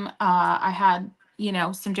time, I had,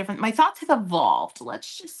 some different, my thoughts have evolved.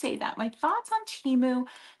 Let's just say that. My thoughts on Temu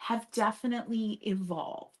have definitely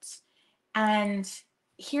evolved. And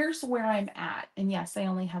here's where I'm at. And yes, I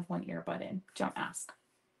only have one earbud in. Don't ask.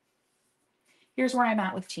 Here's where I'm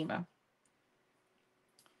at with Temu.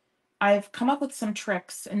 I've come up with some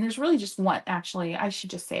tricks, and there's really just one, actually, I should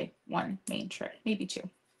just say one main trick, maybe two,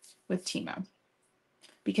 with Temu.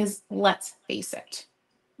 Because let's face it,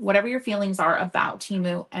 whatever your feelings are about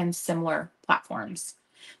Temu and similar platforms,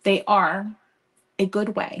 they are a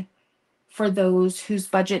good way for those whose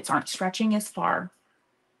budgets aren't stretching as far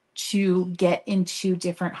to get into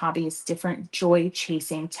different hobbies, different joy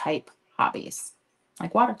chasing type hobbies,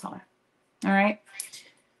 like watercolor. All right.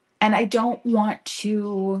 And I don't want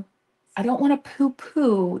to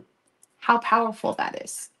poo-poo how powerful that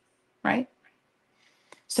is, right?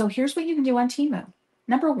 So here's what you can do on Temu.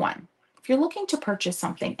 Number one, if you're looking to purchase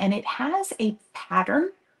something and it has a pattern,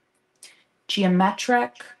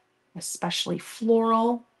 geometric, especially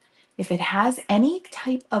floral, if it has any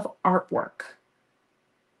type of artwork,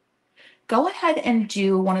 go ahead and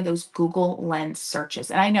do one of those Google Lens searches.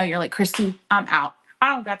 And I know you're like, Christy, I'm out. I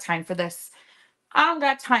don't got time for this. I don't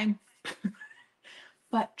got time.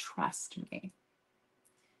 But trust me,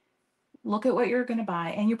 look at what you're going to buy.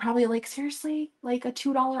 And you're probably like, seriously, like a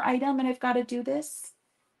 $2 item and I've got to do this?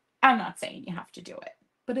 I'm not saying you have to do it,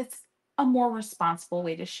 but it's a more responsible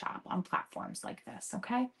way to shop on platforms like this.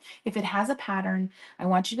 Okay. If it has a pattern, I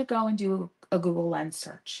want you to go and do a Google Lens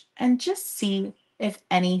search and just see if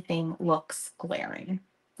anything looks glaring.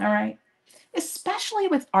 All right. Especially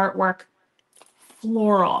with artwork,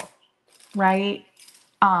 floral, right?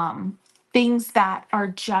 Things that are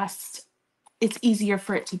just, it's easier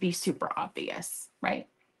for it to be super obvious, right?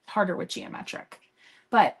 Harder with geometric.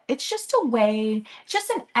 But it's just a way, just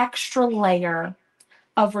an extra layer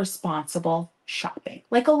of responsible shopping.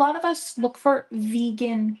 Like a lot of us look for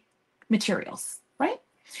vegan materials, right?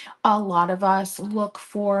 A lot of us look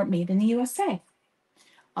for made in the USA.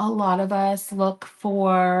 A lot of us look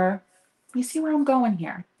for, you see where I'm going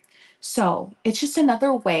here. So it's just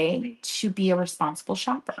another way to be a responsible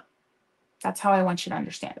shopper. That's how I want you to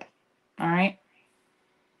understand it. All right.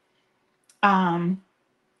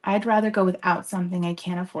 I'd rather go without something I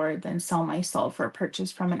can't afford than sell my soul for a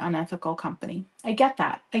purchase from an unethical company. I get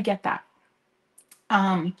that. I get that.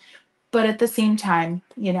 Um, but at the same time,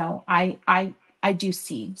 I do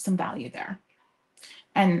see some value there.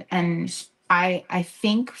 And I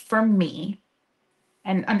think for me,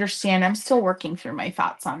 and understand I'm still working through my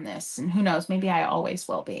thoughts on this, and who knows, maybe I always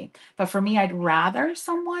will be. But for me, I'd rather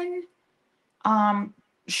someone um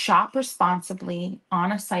shop responsibly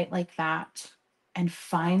on a site like that and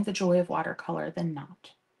find the joy of watercolor than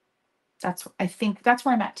not. I think that's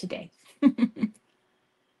where I'm at today.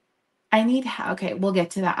 I need, okay, we'll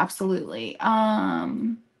get to that. Absolutely.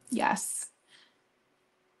 Yes.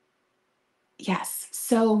 Yes.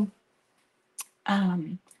 So,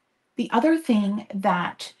 um, the other thing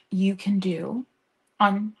that you can do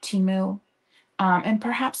on Temu, and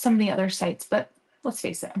perhaps some of the other sites, but let's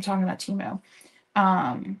face it, I'm talking about Temu.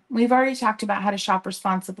 We've already talked about how to shop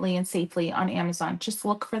responsibly and safely on Amazon. Just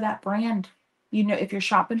look for that brand. You know, if you're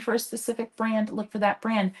shopping for a specific brand, look for that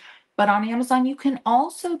brand. But on Amazon, you can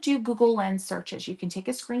also do Google Lens searches. You can take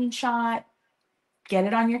a screenshot, get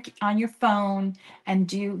it on your phone, and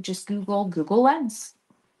do just Google Lens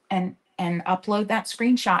and upload that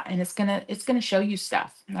screenshot, and it's gonna show you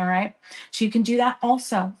stuff. All right. So you can do that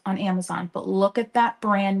also on Amazon, but look at that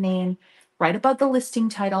brand name right above the listing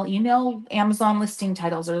title. You know, Amazon listing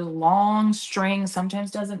titles are long string, sometimes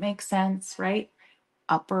doesn't make sense, right?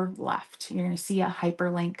 Upper left, you're gonna see a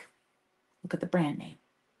hyperlink. Look at the brand name.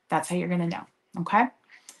 That's how you're gonna know. Okay.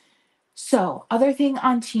 So, other thing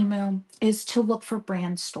on Temu is to look for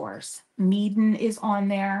brand stores. Meeden is on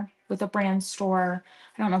there with a brand store.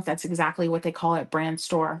 I don't know if that's exactly what they call it, brand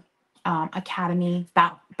store. Academy,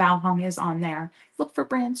 Bauhong is on there. Look for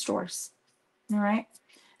brand stores. All right.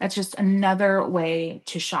 That's just another way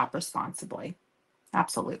to shop responsibly.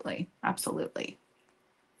 Absolutely. Absolutely.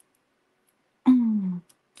 Mm.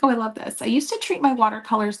 Oh, I love this. I used to treat my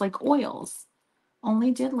watercolors like oils,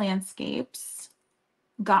 only did landscapes,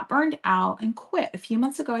 got burned out and quit. A few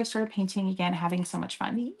months ago, I started painting again, having so much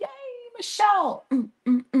fun. Yay, Michelle.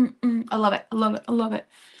 I love it. I love it. I love it.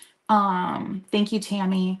 Thank you,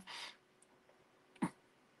 Tammy.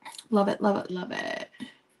 Love it, love it, love it.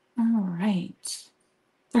 All right.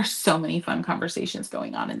 There's so many fun conversations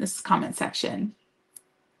going on in this comment section.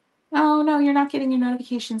 Oh, no, you're not getting your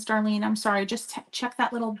notifications, Darlene. I'm sorry. Just check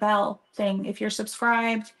that little bell thing. If you're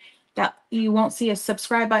subscribed, that you won't see a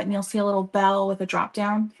subscribe button. You'll see a little bell with a drop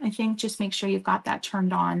down. I think just make sure you've got that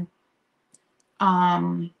turned on.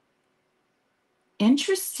 Um,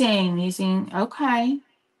 Interesting. Using, okay.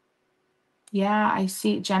 Yeah, I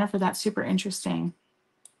see. Jennifer, that's super interesting.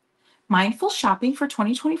 Mindful shopping for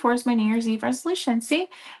 2024 is my New Year's Eve resolution. See,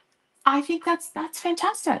 I think that's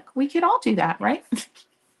fantastic. We could all do that, right?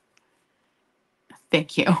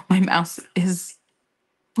 Thank you. My mouse is,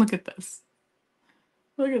 look at this.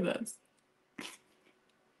 Look at this.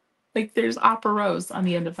 Like there's opera rose on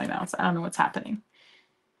the end of my mouse. I don't know what's happening.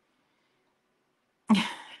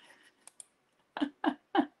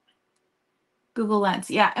 Google Lens.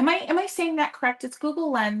 Yeah. Am I saying that correct? It's Google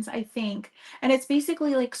Lens, I think. And it's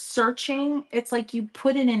basically like searching. It's like you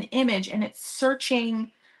put in an image and it's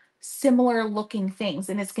searching similar looking things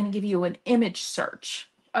and it's going to give you an image search.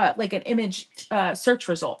 Like an image search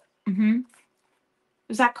result.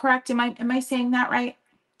 Is that correct? Am I saying that right?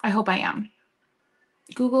 I hope I am.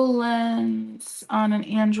 Google Lens on an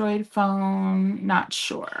Android phone. Not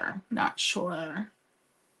sure. Not sure.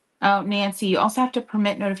 Oh, Nancy, you also have to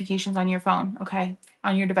permit notifications on your phone, okay,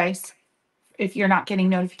 on your device, if you're not getting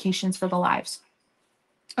notifications for the lives.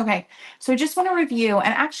 Okay, so I just want to review,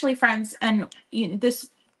 and actually, friends, and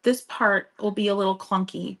this part will be a little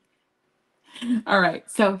clunky. All right,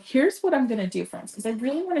 so here's what I'm going to do, friends, because I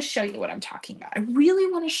really want to show you what I'm talking about. I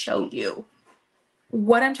really want to show you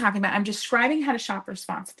what I'm talking about. I'm describing how to shop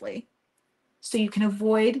responsibly so you can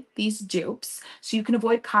avoid these dupes, so you can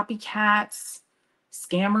avoid copycats,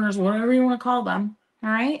 scammers, whatever you want to call them. All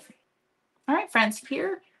right. All right, friends,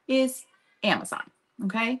 here is Amazon.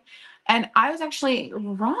 Okay. And I was actually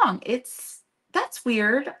wrong. That's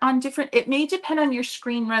weird on different, it may depend on your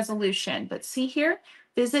screen resolution, but see here,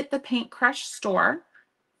 visit the Paint Crush store.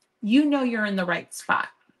 You know you're in the right spot.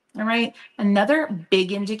 All right. Another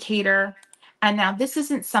big indicator. And now this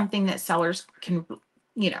isn't something that sellers can,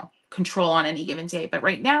 control on any given day. But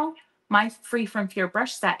right now, my Free From Fear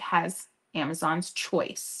brush set has Amazon's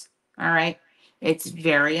choice. All right. It's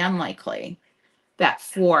very unlikely that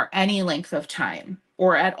for any length of time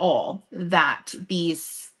or at all that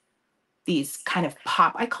these kind of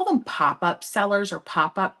I call them pop-up sellers or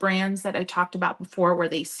pop-up brands that I talked about before, where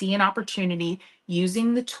they see an opportunity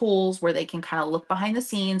using the tools where they can kind of look behind the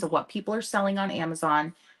scenes of what people are selling on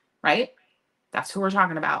Amazon, right? That's who we're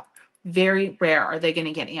talking about. Very rare are they going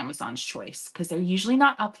to get Amazon's choice because they're usually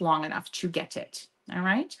not up long enough to get it. All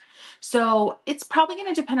right. So it's probably going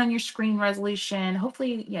to depend on your screen resolution.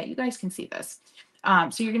 Hopefully, yeah, you guys can see this.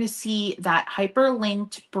 So you're going to see that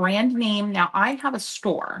hyperlinked brand name. Now I have a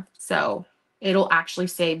store, so it'll actually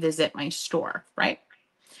say visit my store, right?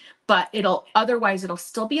 But it'll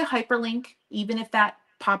still be a hyperlink, even if that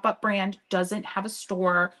pop-up brand doesn't have a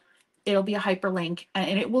store. It'll be a hyperlink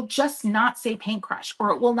and it will just not say Paint Crush,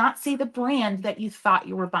 or it will not say the brand that you thought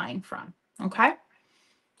you were buying from. Okay.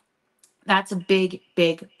 That's a big,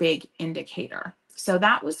 big, big indicator. So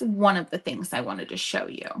that was one of the things I wanted to show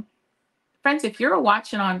you. Friends, if you're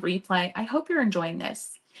watching on replay, I hope you're enjoying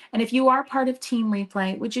this. And if you are part of Team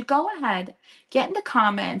Replay, would you go ahead, get in the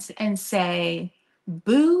comments and say,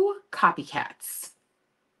 boo copycats.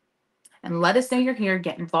 And let us know you're here.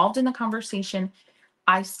 Get involved in the conversation.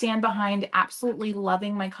 I stand behind absolutely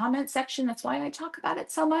loving my comment section. That's why I talk about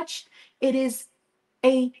it so much. It is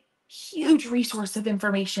a huge resource of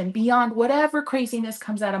information beyond whatever craziness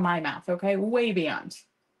comes out of my mouth, okay? Way beyond.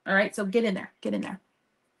 All right, so get in there, get in there.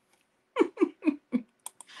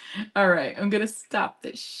 All right, I'm gonna stop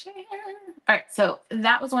this share. All right, so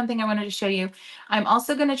that was one thing I wanted to show you. I'm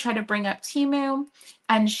also gonna try to bring up Temu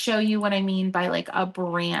and show you what I mean by like a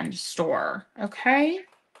brand store, okay?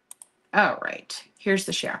 All right, here's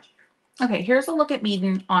the share. Okay, here's a look at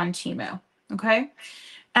Meeden on Temu, okay?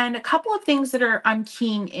 And a couple of things that I'm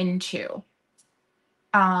keying into.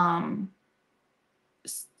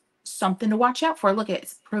 Something to watch out for. Look,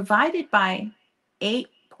 it's provided by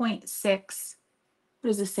 8.6. What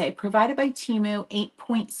does this say? Provided by Temu,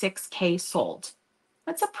 8.6K sold.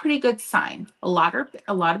 That's a pretty good sign. A lot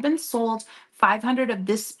have been sold. 500 of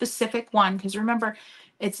this specific one, because remember,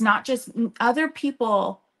 it's not just other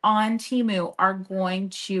people on Temu are going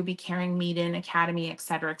to be carrying Meeden Academy, et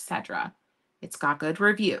cetera, et cetera. It's got good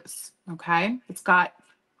reviews. Okay. It's got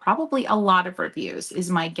probably a lot of reviews,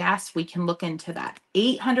 is my guess. We can look into that.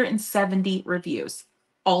 870 reviews.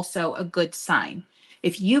 Also a good sign.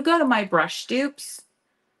 If you go to my brush dupes,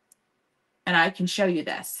 and I can show you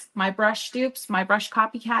this, my brush dupes, my brush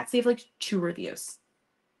copycats, they have like 2 reviews.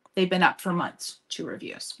 They've been up for months, 2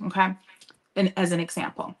 reviews. Okay. And as an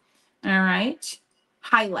example. All right.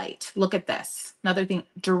 Highlight. Look at this. Another thing,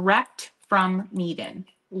 direct from Meeden.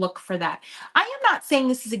 Look for that. I am not saying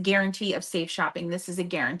this is a guarantee of safe shopping. This is a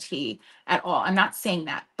guarantee at all. I'm not saying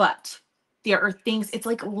that, but there are things, it's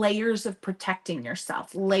like layers of protecting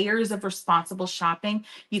yourself, layers of responsible shopping.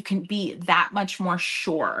 You can be that much more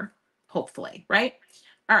sure, hopefully, right?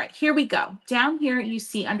 All right, here we go. Down here, you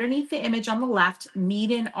see underneath the image on the left,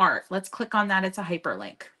 Meeden Art. Let's click on that. It's a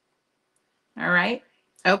hyperlink. All right.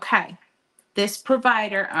 Okay. This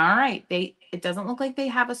provider, all right, it doesn't look like they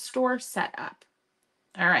have a store set up.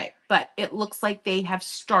 All right, but it looks like they have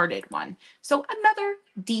started one. So another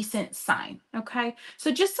decent sign, okay?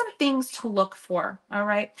 So just some things to look for, all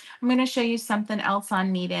right? I'm going to show you something else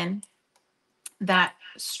on Meeden that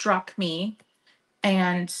struck me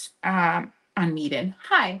and on Meeden.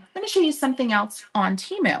 Hi, I'm going to show you something else on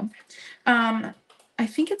Temu. I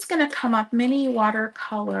think it's going to come up mini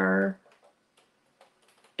watercolor.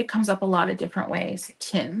 It comes up a lot of different ways.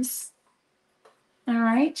 Tins. All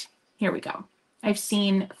right, here we go. I've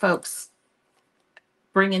seen folks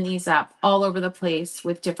bringing these up all over the place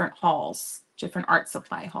with different hauls, different art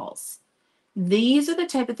supply hauls. These are the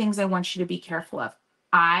type of things I want you to be careful of.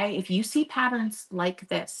 If you see patterns like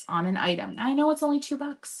this on an item, I know it's only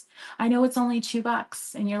 $2. I know it's only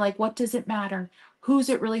 $2. And you're like, what does it matter? Who's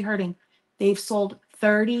it really hurting? They've sold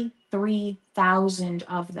 33,000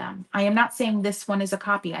 of them. I am not saying this one is a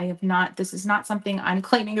copy. This is not something I'm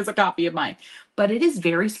claiming is a copy of mine, but it is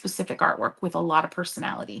very specific artwork with a lot of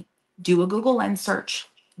personality. Do a Google Lens search,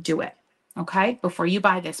 do it. Okay. Before you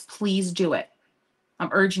buy this, please do it. I'm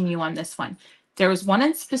urging you on this one. There was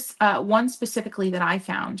one specifically that I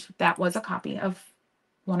found that was a copy of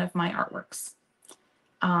one of my artworks.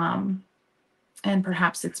 And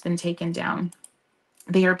perhaps it's been taken down.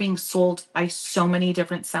 They are being sold by so many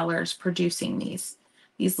different sellers producing these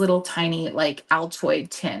little tiny like Altoid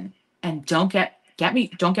tin. And don't get me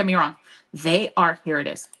wrong. They are, here it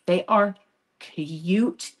is. They are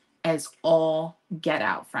cute as all get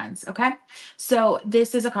out, friends. Okay. So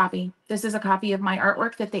this is a copy. This is a copy of my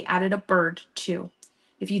artwork that they added a bird to.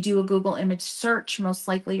 If you do a Google image search, most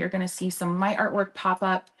likely you're going to see some of my artwork pop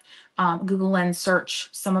up. Google Lens search,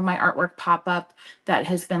 some of my artwork pop up that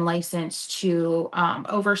has been licensed to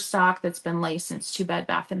Overstock, that's been licensed to Bed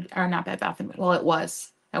Bath and, or not Bed Bath and, well, it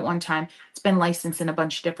was at one time. It's been licensed in a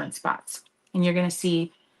bunch of different spots. And you're going to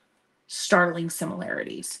see startling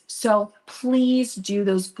similarities. So please do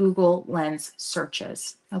those Google Lens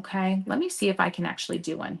searches. Okay. Let me see if I can actually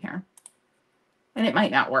do one here. And it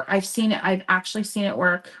might not work. I've actually seen it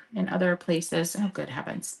work in other places. Oh, good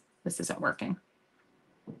heavens. This isn't working.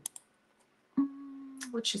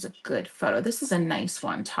 Which is a good photo. This is a nice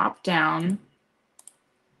one, top down.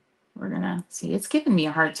 We're gonna see, it's giving me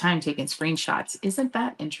a hard time taking screenshots. Isn't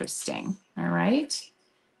that interesting? All right.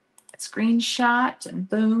 Screenshot,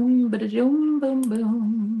 boom, ba-da-doom, boom,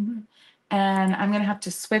 boom. And I'm gonna have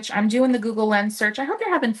to switch. I'm doing the Google Lens search. I hope you're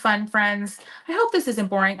having fun, friends. I hope this isn't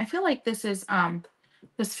boring. I feel like this is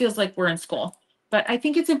This feels like we're in school, but I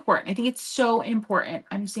think it's important. I think it's so important.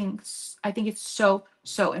 I think it's so,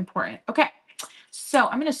 so important. Okay. So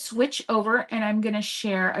I'm going to switch over and I'm going to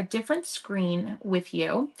share a different screen with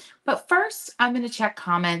you. But first, I'm going to check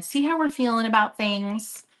comments, see how we're feeling about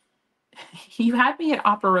things. You had me at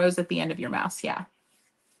Opera Rose at the end of your mouse. Yeah.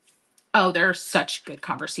 Oh, there are such good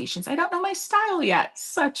conversations. I don't know my style yet.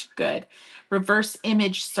 Such good. Reverse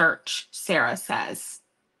image search, Sarah says.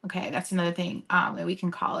 Okay, that's another thing that we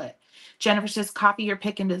can call it. Jennifer says, copy your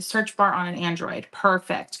pick into the search bar on an Android.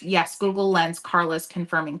 Perfect. Yes, Google Lens. Carla's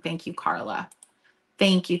confirming. Thank you, Carla.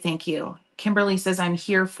 Thank you. Thank you. Kimberly says, I'm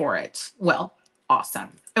here for it. Well, awesome.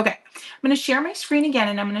 Okay, I'm going to share my screen again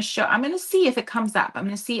and I'm going to see if it comes up. I'm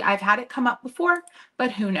going to see, I've had it come up before,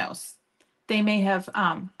 but who knows? They may have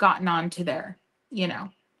gotten on to their, they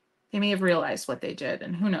may have realized what they did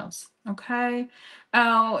and who knows. Okay.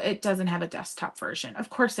 Oh, it doesn't have a desktop version. Of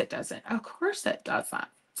course it doesn't. Of course it doesn't.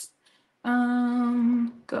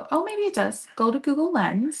 Maybe it does. Go to Google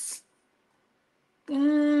Lens.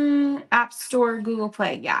 App Store, Google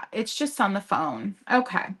Play. Yeah, it's just on the phone.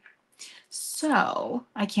 Okay. So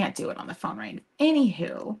I can't do it on the phone right now.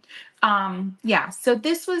 Anywho, yeah, so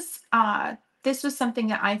this was something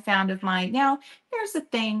that I found of mine. Now, here's the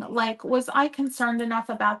thing, like, was I concerned enough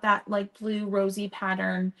about that like blue rosy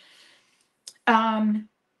pattern? I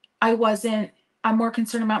wasn't. I'm more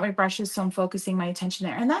concerned about my brushes, so I'm focusing my attention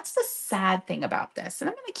there. And that's the sad thing about this. And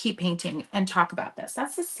I'm going to keep painting and talk about this.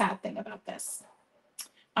 That's the sad thing about this.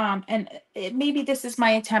 Maybe this is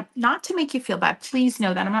my attempt not to make you feel bad. Please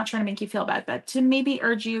know that I'm not trying to make you feel bad, but to maybe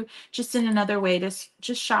urge you just in another way to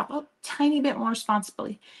just shop a tiny bit more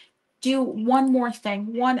responsibly. Do one more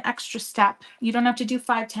thing, one extra step. You don't have to do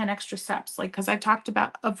 5, 10 extra steps, like, because I talked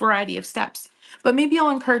about a variety of steps, but maybe I'll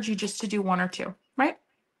encourage you just to do 1 or 2, right?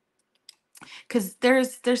 Because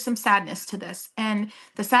there's some sadness to this, and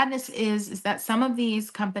the sadness is that some of these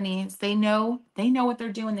companies, they know what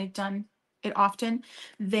they're doing. They've done it often.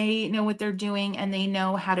 They know what they're doing and they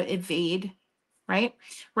know how to evade, right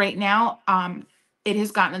now. It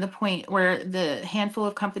has gotten to the point where the handful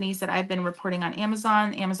of companies that I've been reporting on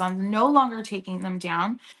Amazon's no longer taking them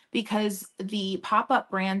down, because the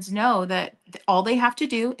pop-up brands know that all they have to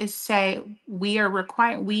do is say, we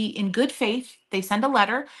in good faith, they send a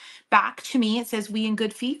letter back to me. It says, we in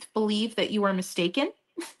good faith believe that you are mistaken.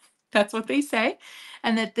 That's what they say.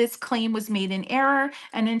 And that this claim was made in error.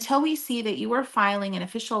 And until we see that you are filing an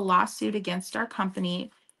official lawsuit against our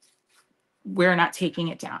company, we're not taking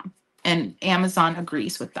it down. And Amazon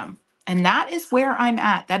agrees with them. And that is where I'm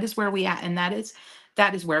at. That is where we at. And that is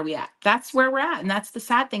where we at. That's where we're at. And that's the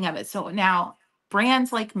sad thing of it. So now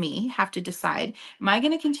brands like me have to decide, am I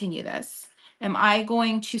going to continue this? Am I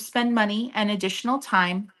going to spend money and additional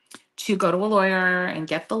time to go to a lawyer and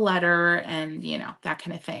get the letter and, that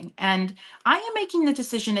kind of thing? And I am making the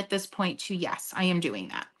decision at this point to, yes, I am doing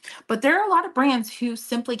that. But there are a lot of brands who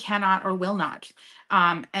simply cannot or will not.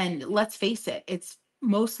 And let's face it, it's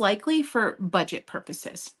most likely for budget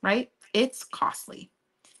purposes, right? It's costly.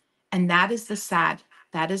 And that is the sad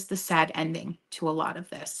ending to a lot of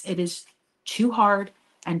this. It is too hard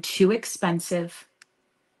and too expensive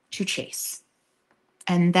to chase.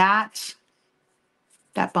 And that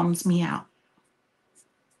bums me out.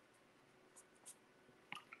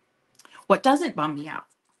 What doesn't bum me out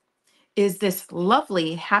is this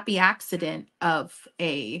lovely happy accident of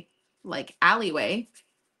a alleyway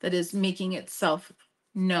that is making itself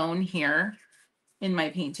known here in my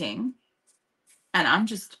painting. And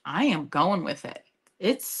I am going with it.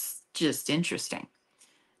 It's just interesting.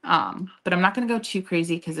 But I'm not going to go too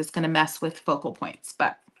crazy because it's going to mess with focal points.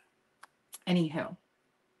 But anywho,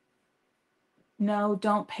 no,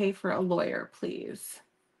 don't pay for a lawyer, please.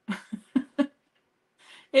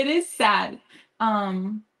 It is sad.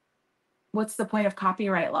 What's the point of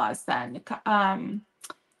copyright laws then?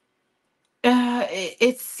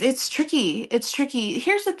 It's tricky. It's tricky.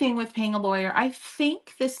 Here's the thing with paying a lawyer. I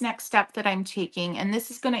think this next step that I'm taking, and this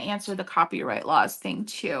is going to answer the copyright laws thing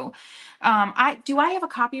too. I have a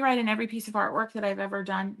copyright in every piece of artwork that I've ever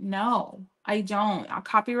done? No, I don't.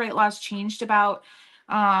 Copyright laws changed about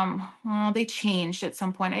well, they changed at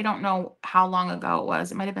some point. I don't know how long ago it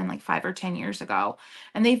was. It might have been like 5 or 10 years ago.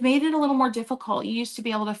 And they've made it a little more difficult. You used to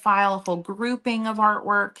be able to file a whole grouping of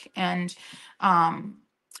artwork, um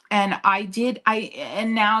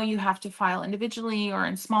and now you have to file individually or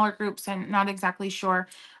in smaller groups. I'm not exactly sure.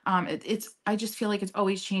 I just feel like it's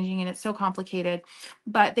always changing and it's so complicated,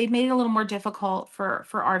 but they've made it a little more difficult for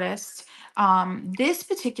artists. This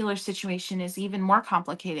particular situation is even more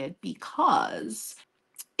complicated because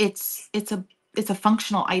it's a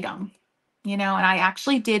functional item. And I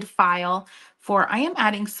actually did file for, I am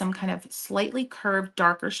adding some kind of slightly curved,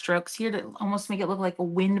 darker strokes here to almost make it look like a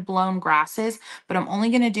wind-blown grasses, but I'm only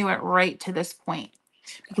going to do it right to this point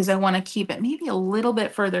because I want to keep it maybe a little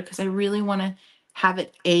bit further because I really want to have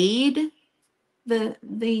it aid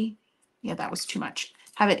the yeah, that was too much.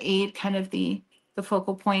 Have it aid kind of the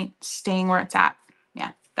focal point staying where it's at.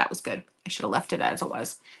 Yeah, that was good. I should have left it as it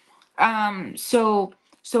was.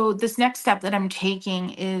 So this next step that I'm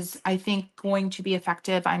taking is, I think, going to be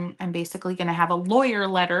effective. I'm basically going to have a lawyer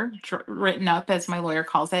letter written up, as my lawyer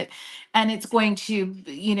calls it, and it's going to,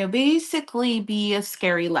 basically be a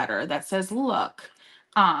scary letter that says, look,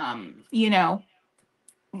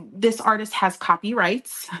 this artist has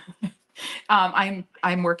copyrights.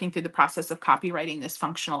 I'm working through the process of copywriting this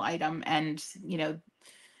functional item, and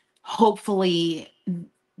hopefully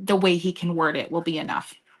the way he can word it will be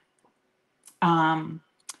enough. Um,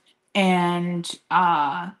 and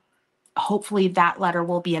hopefully that letter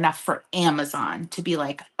will be enough for Amazon to be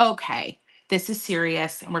like, okay, this is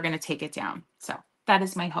serious and we're going to take it down. So that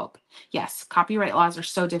is my hope. Yes, copyright laws are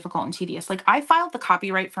so difficult and tedious. Like, I filed the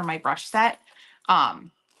copyright for my brush set, I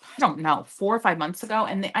don't know, 4 or 5 months ago,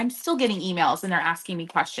 and I'm still getting emails and they're asking me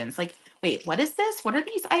questions like, wait, what is this? What are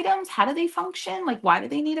these items? How do they function? Like, why do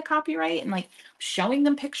they need a copyright? And like showing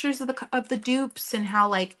them pictures of the dupes and how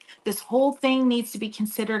like this whole thing needs to be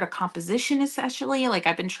considered a composition, essentially. Like,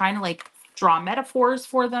 I've been trying to like draw metaphors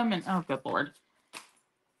for them, and oh, good Lord.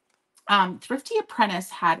 Thrifty Apprentice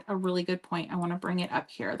had a really good point. I want to bring it up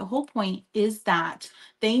here. The whole point is that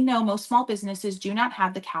they know most small businesses do not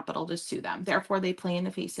have the capital to sue them. Therefore, they play in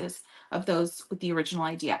the faces of those with the original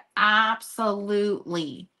idea.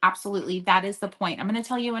 Absolutely. Absolutely. That is the point. I'm going to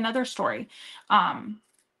tell you another story.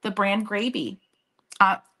 The brand Gravy.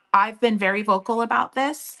 Uh, I've been very vocal about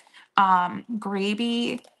this.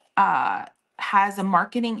 Gravy has a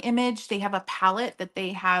marketing image. They have a palette that they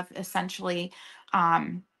have essentially.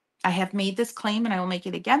 I have made this claim and I will make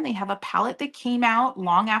it again. They have a palette that came out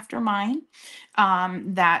long after mine,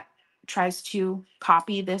 that tries to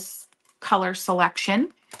copy this color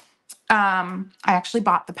selection. I actually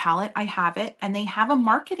bought the palette. I have it, and they have a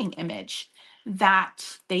marketing image that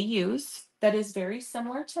they use that is very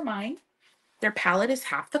similar to mine. Their palette is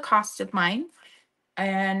half the cost of mine,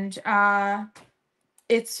 and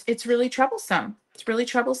it's really troublesome. It's really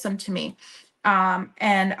troublesome to me.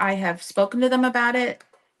 And I have spoken to them about it.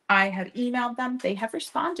 I have emailed them. They have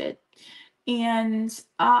responded, and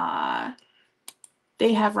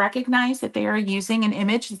they have recognized that they are using an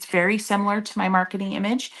image that's very similar to my marketing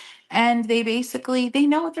image, and they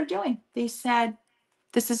know what they're doing. They said,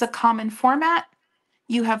 "This is a common format.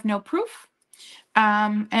 You have no proof."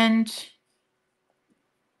 And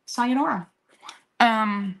sayonara.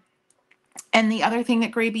 Um, and the other thing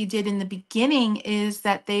that Gravy did in the beginning is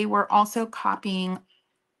that they were also copying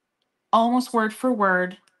almost word for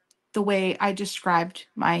word the way I described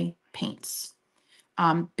my paints.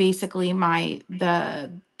 Basically,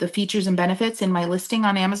 the features and benefits in my listing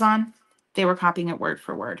on Amazon, they were copying it word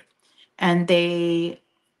for word, and they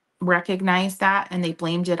recognized that and they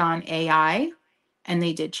blamed it on AI, and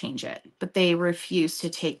they did change it, but they refused to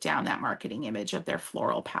take down that marketing image of their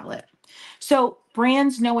floral palette. So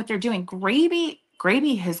brands know what they're doing. Gravy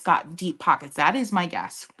has got deep pockets. That is my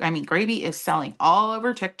guess. I mean, Gravy is selling all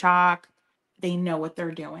over TikTok. They know what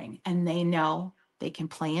they're doing, and they know they can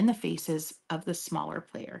play in the faces of the smaller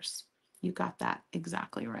players. You got that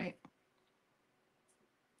exactly right.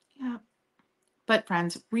 Yeah. But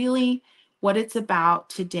friends, really what it's about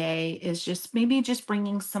today is just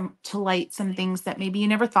bringing some to light some things that maybe you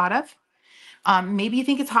never thought of. Maybe you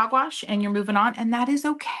think it's hogwash and you're moving on, and that is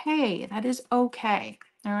okay. That is okay.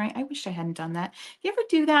 All right. I wish I hadn't done that. You ever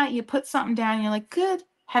do that? You put something down, and you're like, good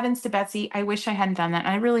heavens to Betsy, I wish I hadn't done that.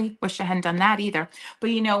 And I really wish I hadn't done that either.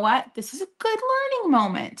 But you know what? This is a good learning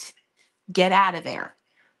moment. Get out of there.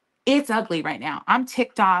 It's ugly right now. I'm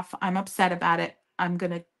ticked off. I'm upset about it. I'm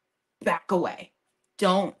going to back away.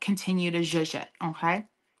 Don't continue to zhuzh it. Okay.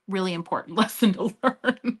 Really important lesson to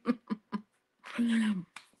learn.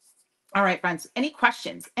 All right, friends. Any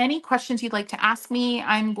questions? Any questions you'd like to ask me?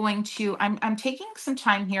 I'm taking some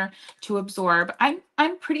time here to absorb.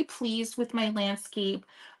 I'm pretty pleased with my landscape.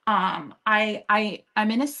 I'm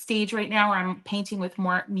in a stage right now where I'm painting with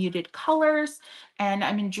more muted colors, and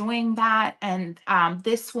I'm enjoying that. And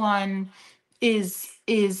this one is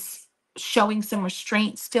showing some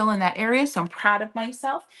restraint still in that area. So I'm proud of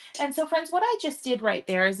myself. And so, friends, what I just did right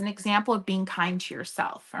there is an example of being kind to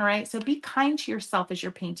yourself. All right. So be kind to yourself as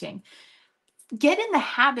you're painting. Get in the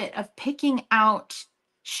habit of picking out,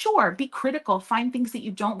 sure, be critical, find things that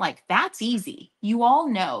you don't like. That's easy. You all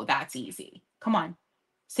know that's easy. Come on.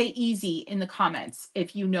 Say easy in the comments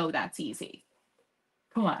if you know that's easy.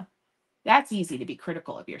 Come on. That's easy to be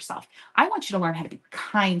critical of yourself. I want you to learn how to be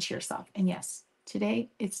kind to yourself. And yes, today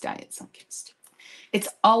it's diet sunkist. It's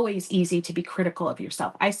always easy to be critical of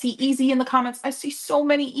yourself. I see easy in the comments. I see so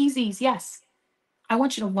many easies. Yes. I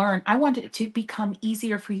want you to learn. I want it to become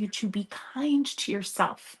easier for you to be kind to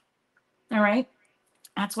yourself. All right.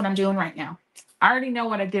 That's what I'm doing right now. I already know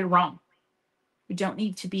what I did wrong. We don't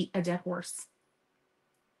need to beat a dead horse.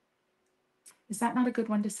 Is that not a good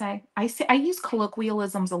one to say? I use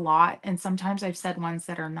colloquialisms a lot, and sometimes I've said ones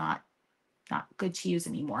that are not good to use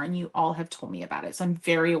anymore, and you all have told me about it. So I'm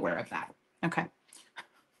very aware of that. Okay.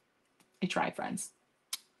 I try, friends.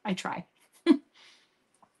 I try.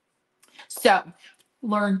 So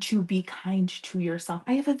learn to be kind to yourself.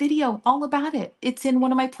 I have a video all about it. It's in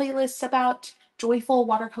one of my playlists about joyful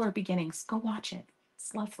watercolor beginnings. Go watch it.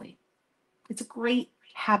 It's lovely. It's a great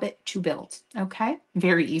habit to build. Okay.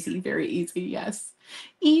 Very easy. Very easy. Yes.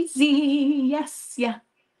 Easy. Yes. Yeah.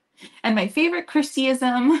 And my favorite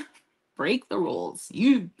Christyism, break the rules.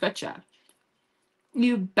 You betcha.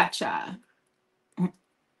 You betcha.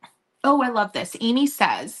 Oh, I love this. Amy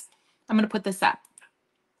says, I'm going to put this up.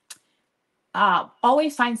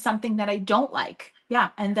 Always find something that I don't like. Yeah.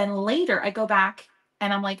 And then later I go back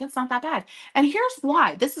and I'm like, it's not that bad. And here's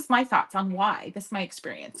why. This is my thoughts on why. This is my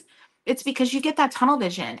experience. It's because you get that tunnel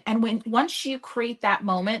vision. And once you create that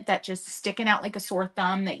moment that just sticking out like a sore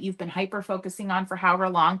thumb that you've been hyper focusing on for however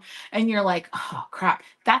long, and you're like, oh crap,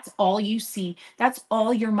 that's all you see. That's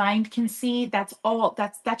all your mind can see. That's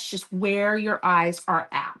just where your eyes are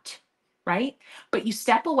at. Right. But you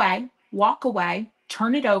step away, walk away,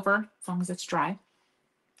 turn it over as long as it's dry,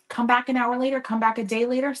 come back an hour later, come back a day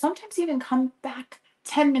later, sometimes even come back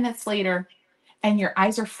 10 minutes later, and your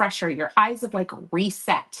eyes are fresher. Your eyes have like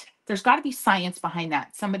reset. There's got to be science behind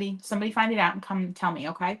that. Somebody find it out and come tell me,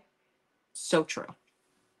 okay? So true.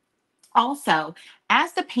 Also,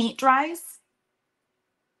 as the paint dries,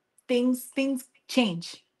 things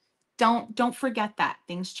change. Don't forget that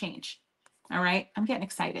things change. All right. I'm getting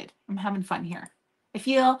excited. I'm having fun here. I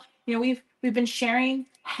feel, we've been sharing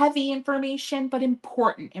heavy information, but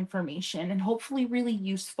important information and hopefully really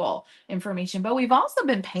useful information. But we've also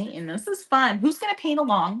been painting. This is fun. Who's going to paint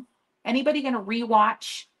along? Anybody going to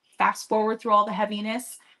rewatch, fast forward through all the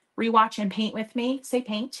heaviness, rewatch and paint with me? Say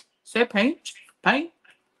paint. Say paint. Paint.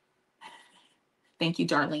 Thank you,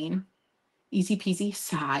 Darlene. Easy peasy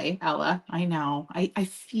sigh, Ella. I know. I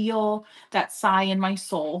feel that sigh in my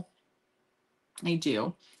soul. I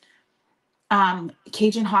do.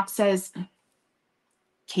 Cajun Hawk says,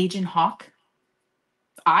 Cajun Hawk.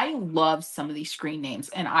 I love some of these screen names,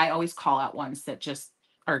 and I always call out ones that just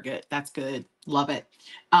are good. That's good. Love it.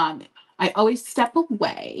 Um, I always step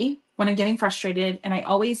away when I'm getting frustrated, and I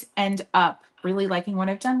always end up really liking what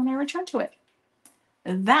I've done when I return to it.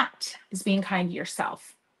 That is being kind to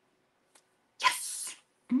yourself. Yes.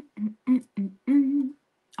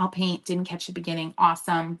 I'll paint. Didn't catch the beginning.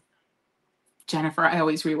 Awesome. Jennifer, I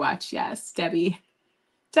always rewatch. Yes. Debbie,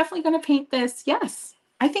 definitely going to paint this. Yes,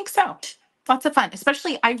 I think so. Lots of fun.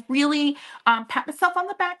 Especially, I really pat myself on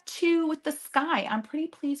the back too with the sky. I'm pretty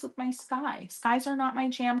pleased with my sky. Skies are not my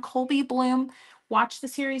jam. Colby Bloom, watch the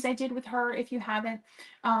series I did with her if you haven't.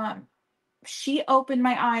 She opened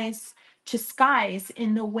my eyes to skies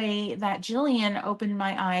in the way that Jillian opened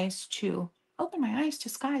my eyes to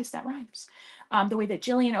skies. That rhymes. The way that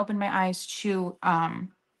Jillian opened my eyes to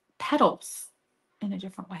petals in a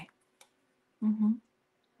different way. Mm-hmm.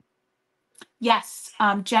 Yes.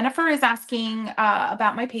 Jennifer is asking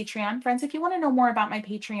about my Patreon. Friends, if you want to know more about my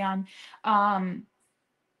Patreon,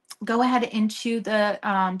 go ahead into the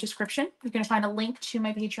description. You're going to find a link to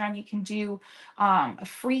my Patreon. You can do a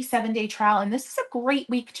free 7-day trial. And this is a great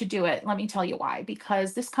week to do it. Let me tell you why.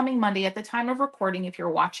 Because this coming Monday, at the time of recording, if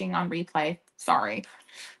you're watching on replay, sorry.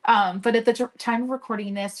 But at the time of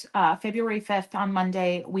recording this, February 5th on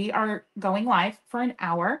Monday, we are going live for an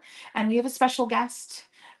hour. And we have a special guest.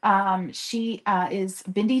 She is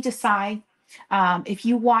Bindi Desai. If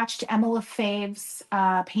you watched Emma LaFave's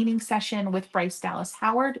painting session with Bryce Dallas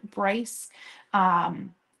Howard, Bryce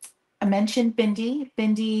I mentioned Bindi.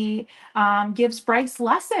 Bindi gives Bryce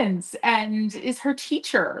lessons and is her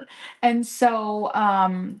teacher. And so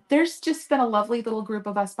there's just been a lovely little group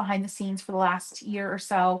of us behind the scenes for the last year or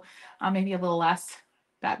so, maybe a little less,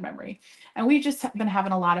 bad memory. And we've just been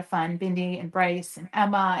having a lot of fun. Bindi and Bryce and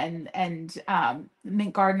Emma and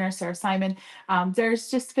Mint Gardner, Sarah Simon. There's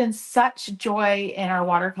just been such joy in our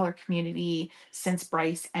watercolor community since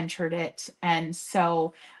Bryce entered it. And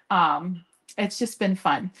so it's just been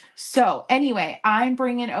fun. So anyway, I'm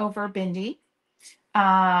bringing over Bindi.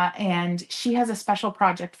 And she has a special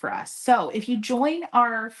project for us. So if you join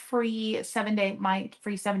our free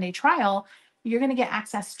 7-day trial, you're going to get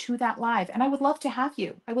access to that live. And I would love to have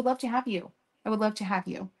you. I would love to have you. I would love to have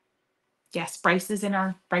you. Yes, Bryce is in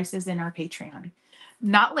our Patreon.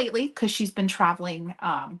 Not lately, because she's been traveling,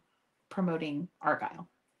 promoting Argyle.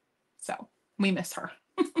 So we miss her.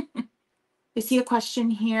 I see a question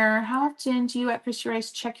here. How often do you at Christy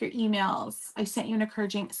Rice check your emails? I sent you an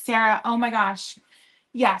encouraging Sarah. Oh my gosh.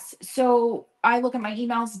 Yes. So I look at my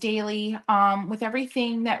emails daily. With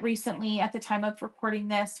everything that recently, at the time of recording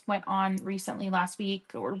this, went on recently last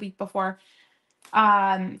week or week before.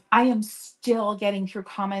 I am still getting through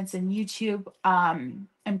comments in YouTube.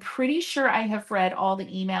 I'm pretty sure I have read all the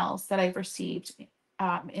emails that I've received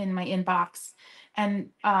in my inbox. And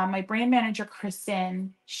my brand manager,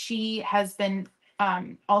 Kristen, she has been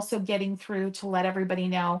also getting through to let everybody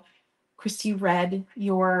know, Christy read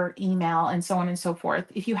your email and so on and so forth.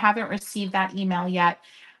 If you haven't received that email yet,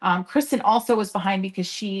 Kristen also was behind because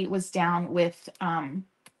she was down with the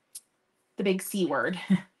big C word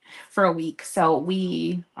for a week. So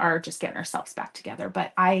we are just getting ourselves back together.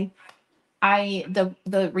 But the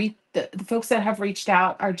folks that have reached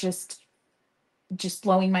out are just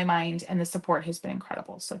blowing my mind, and the support has been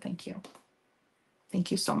incredible. So thank you.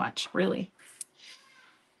 Thank you so much. Really.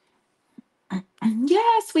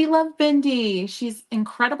 Yes, we love Bindi. She's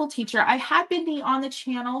incredible teacher. I had Bindi on the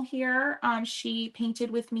channel here. She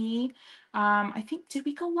painted with me. I think, did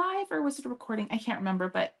we go live or was it a recording? I can't remember,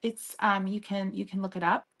 but it's you can look it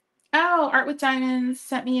up. Oh, Art with Diamonds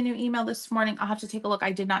sent me a new email this morning. I'll have to take a look.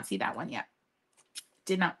 I did not see that one yet.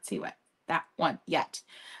 Did not see that one yet.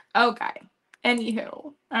 Okay.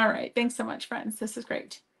 Anywho. All right. Thanks so much, friends. This is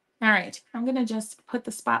great. All right. I'm going to just put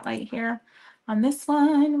the spotlight here on this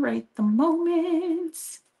one right the moment.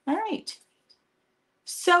 All right.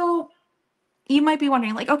 So you might be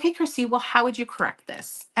wondering, like, okay, Christy, well, how would you correct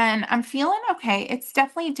this? And I'm feeling okay. It's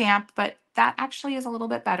definitely damp, but that actually is a little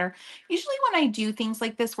bit better. Usually when I do things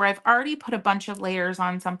like this, where I've already put a bunch of layers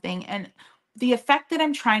on something and the effect that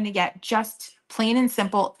I'm trying to get, just plain and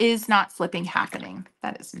simple, is not flipping happening.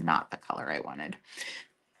 That is not the color I wanted.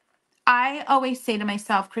 I always say to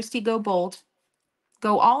myself, Christy, go bold,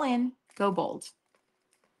 go all in, go bold.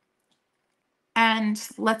 And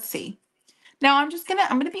let's see. Now I'm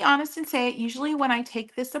going to be honest and say it. Usually when I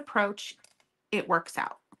take this approach, it works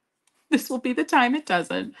out. This will be the time it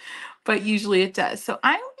doesn't, but usually it does. So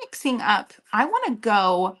I'm mixing up. I want to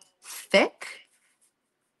go thick.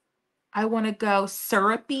 I want to go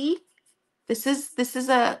syrupy. This is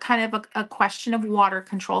a kind of a question of water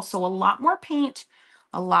control. So a lot more paint,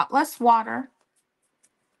 a lot less water.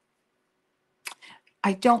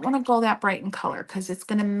 I don't want to go that bright in color because it's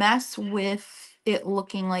going to mess with it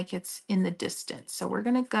looking like it's in the distance. So we're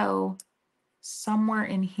going to go somewhere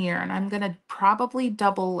in here, and I'm going to probably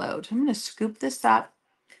double load. I'm going to scoop this up.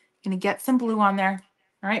 Going to get some blue on there.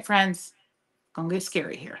 All right, friends, gonna get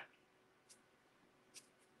scary here.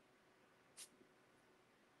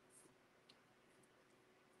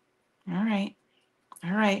 All right,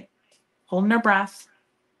 all right. Holding our breath.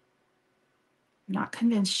 Not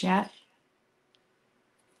convinced yet.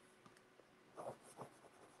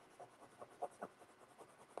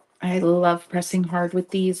 I love pressing hard with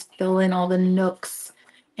these. Fill in all the nooks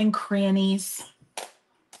and crannies.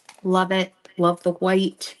 Love it. Love the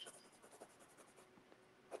white.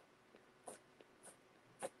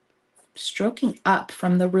 Stroking up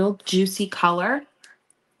from the real juicy color.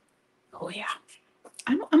 Oh yeah,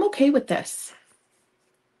 I'm okay with this.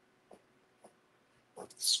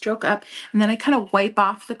 Stroke up, and then I kind of wipe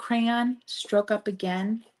off the crayon, stroke up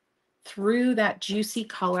again through that juicy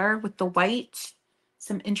color with the white.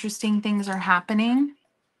 Some interesting things are happening.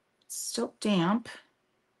 It's still damp.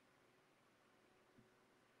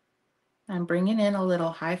 I'm bringing in a little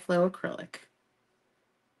high flow acrylic.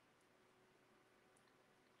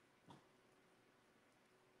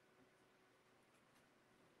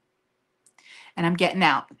 And I'm getting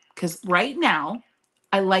out because right now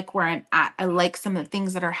I like where I'm at. I like some of the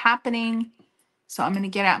things that are happening. So I'm going to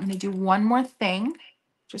get out. I'm going to do one more thing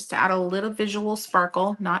just to add a little visual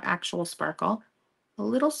sparkle, not actual sparkle. A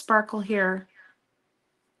little sparkle here.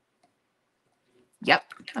 Yep,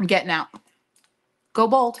 I'm getting out. Go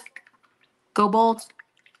bold. Go bold.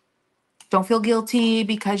 Don't feel guilty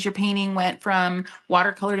because your painting went from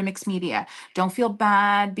watercolor to mixed media. Don't feel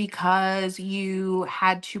bad because you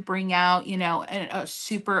had to bring out, a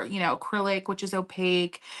super, acrylic, which is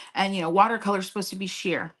opaque, and, watercolor is supposed to be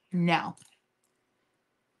sheer. No.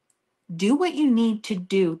 Do what you need to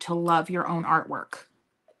do to love your own artwork.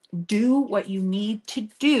 Do what you need to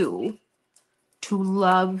do to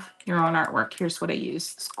love your own artwork. Here's what I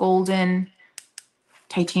use. It's golden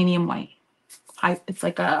titanium white. It's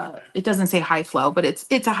like it doesn't say high flow, but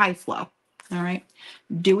it's a high flow. All right.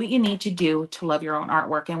 Do what you need to do to love your own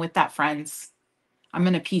artwork. And with that, friends, I'm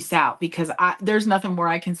going to peace out because there's nothing more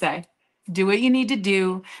I can say. Do what you need to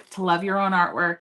do to love your own artwork.